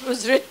it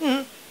was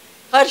written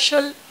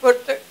Harshal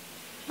Portugal.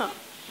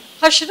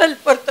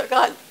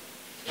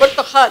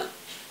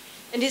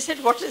 And he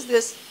said, what is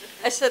this?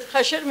 I said,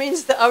 Khashar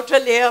means the outer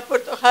layer,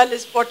 Portugal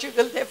is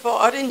Portugal,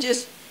 therefore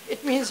oranges,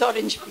 it means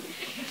orange peel.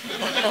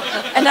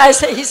 And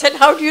he said,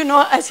 how do you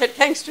know? I said,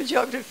 thanks to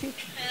geography.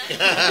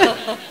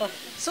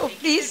 So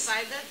please,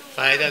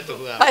 फायदा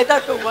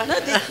तो हुआ ना,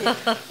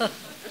 देखिए।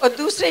 और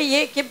दूसरे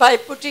ये कि by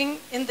putting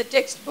in the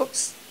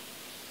textbooks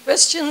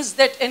questions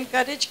that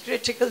encourage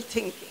critical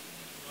thinking.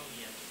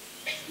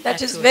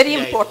 That is very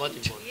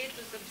important.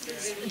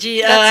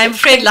 Ji, I'm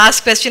afraid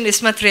last question,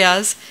 Ismat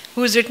Riaz,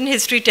 who's written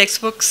history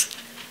textbooks.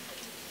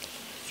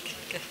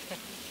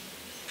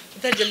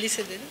 इधर जल्दी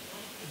से दे दो।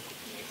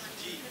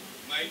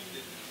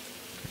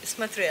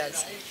 Ismat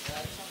Riaz.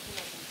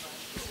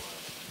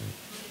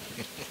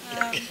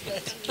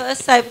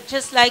 First, I would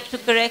just like to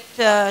correct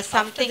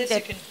something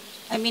that,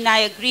 I mean, I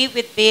agree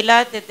with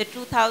Bela that the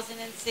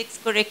 2006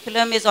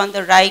 curriculum is on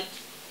the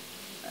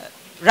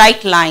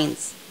right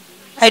lines.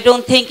 I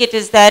don't think it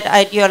is that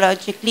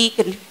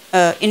ideologically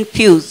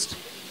infused.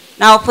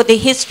 Now, for the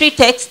history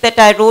text that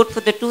I wrote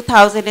for the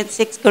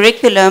 2006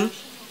 curriculum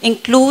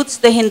includes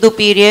the Hindu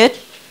period,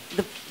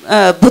 the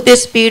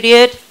Buddhist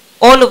period,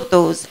 all of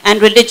those,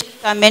 and religions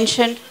are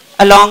mentioned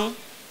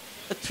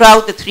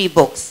throughout the 3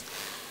 books.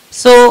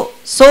 So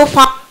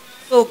far,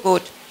 so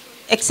good,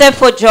 except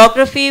for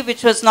geography,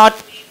 which was not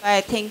by,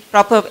 I think,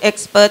 proper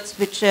experts,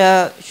 which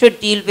should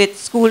deal with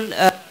school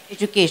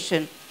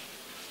education.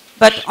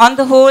 But on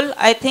the whole,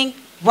 I think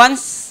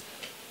once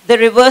the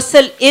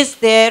reversal is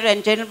there,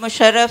 and General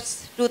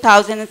Musharraf's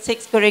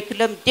 2006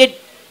 curriculum did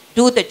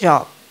do the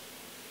job.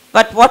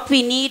 But what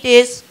we need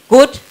is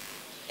good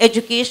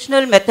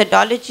educational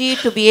methodology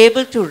to be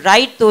able to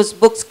write those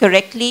books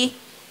correctly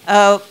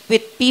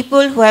with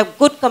people who have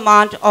good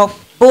command of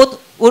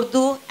both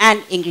Urdu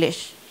and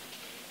English.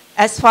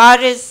 As far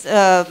as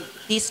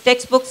these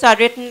textbooks are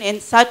written in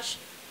such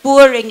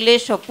poor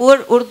English or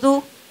poor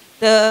Urdu,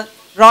 the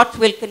rot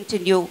will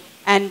continue,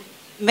 and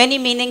many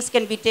meanings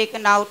can be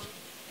taken out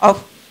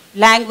of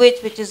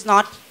language which is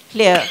not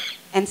clear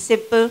and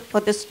simple for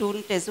the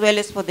student as well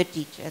as for the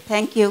teacher.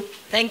 Thank you.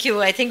 Thank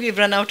you. I think we've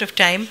run out of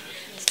time.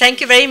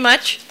 Thank you very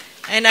much.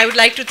 And I would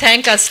like to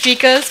thank our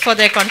speakers for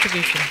their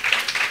contribution.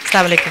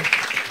 Assalamu alaikum.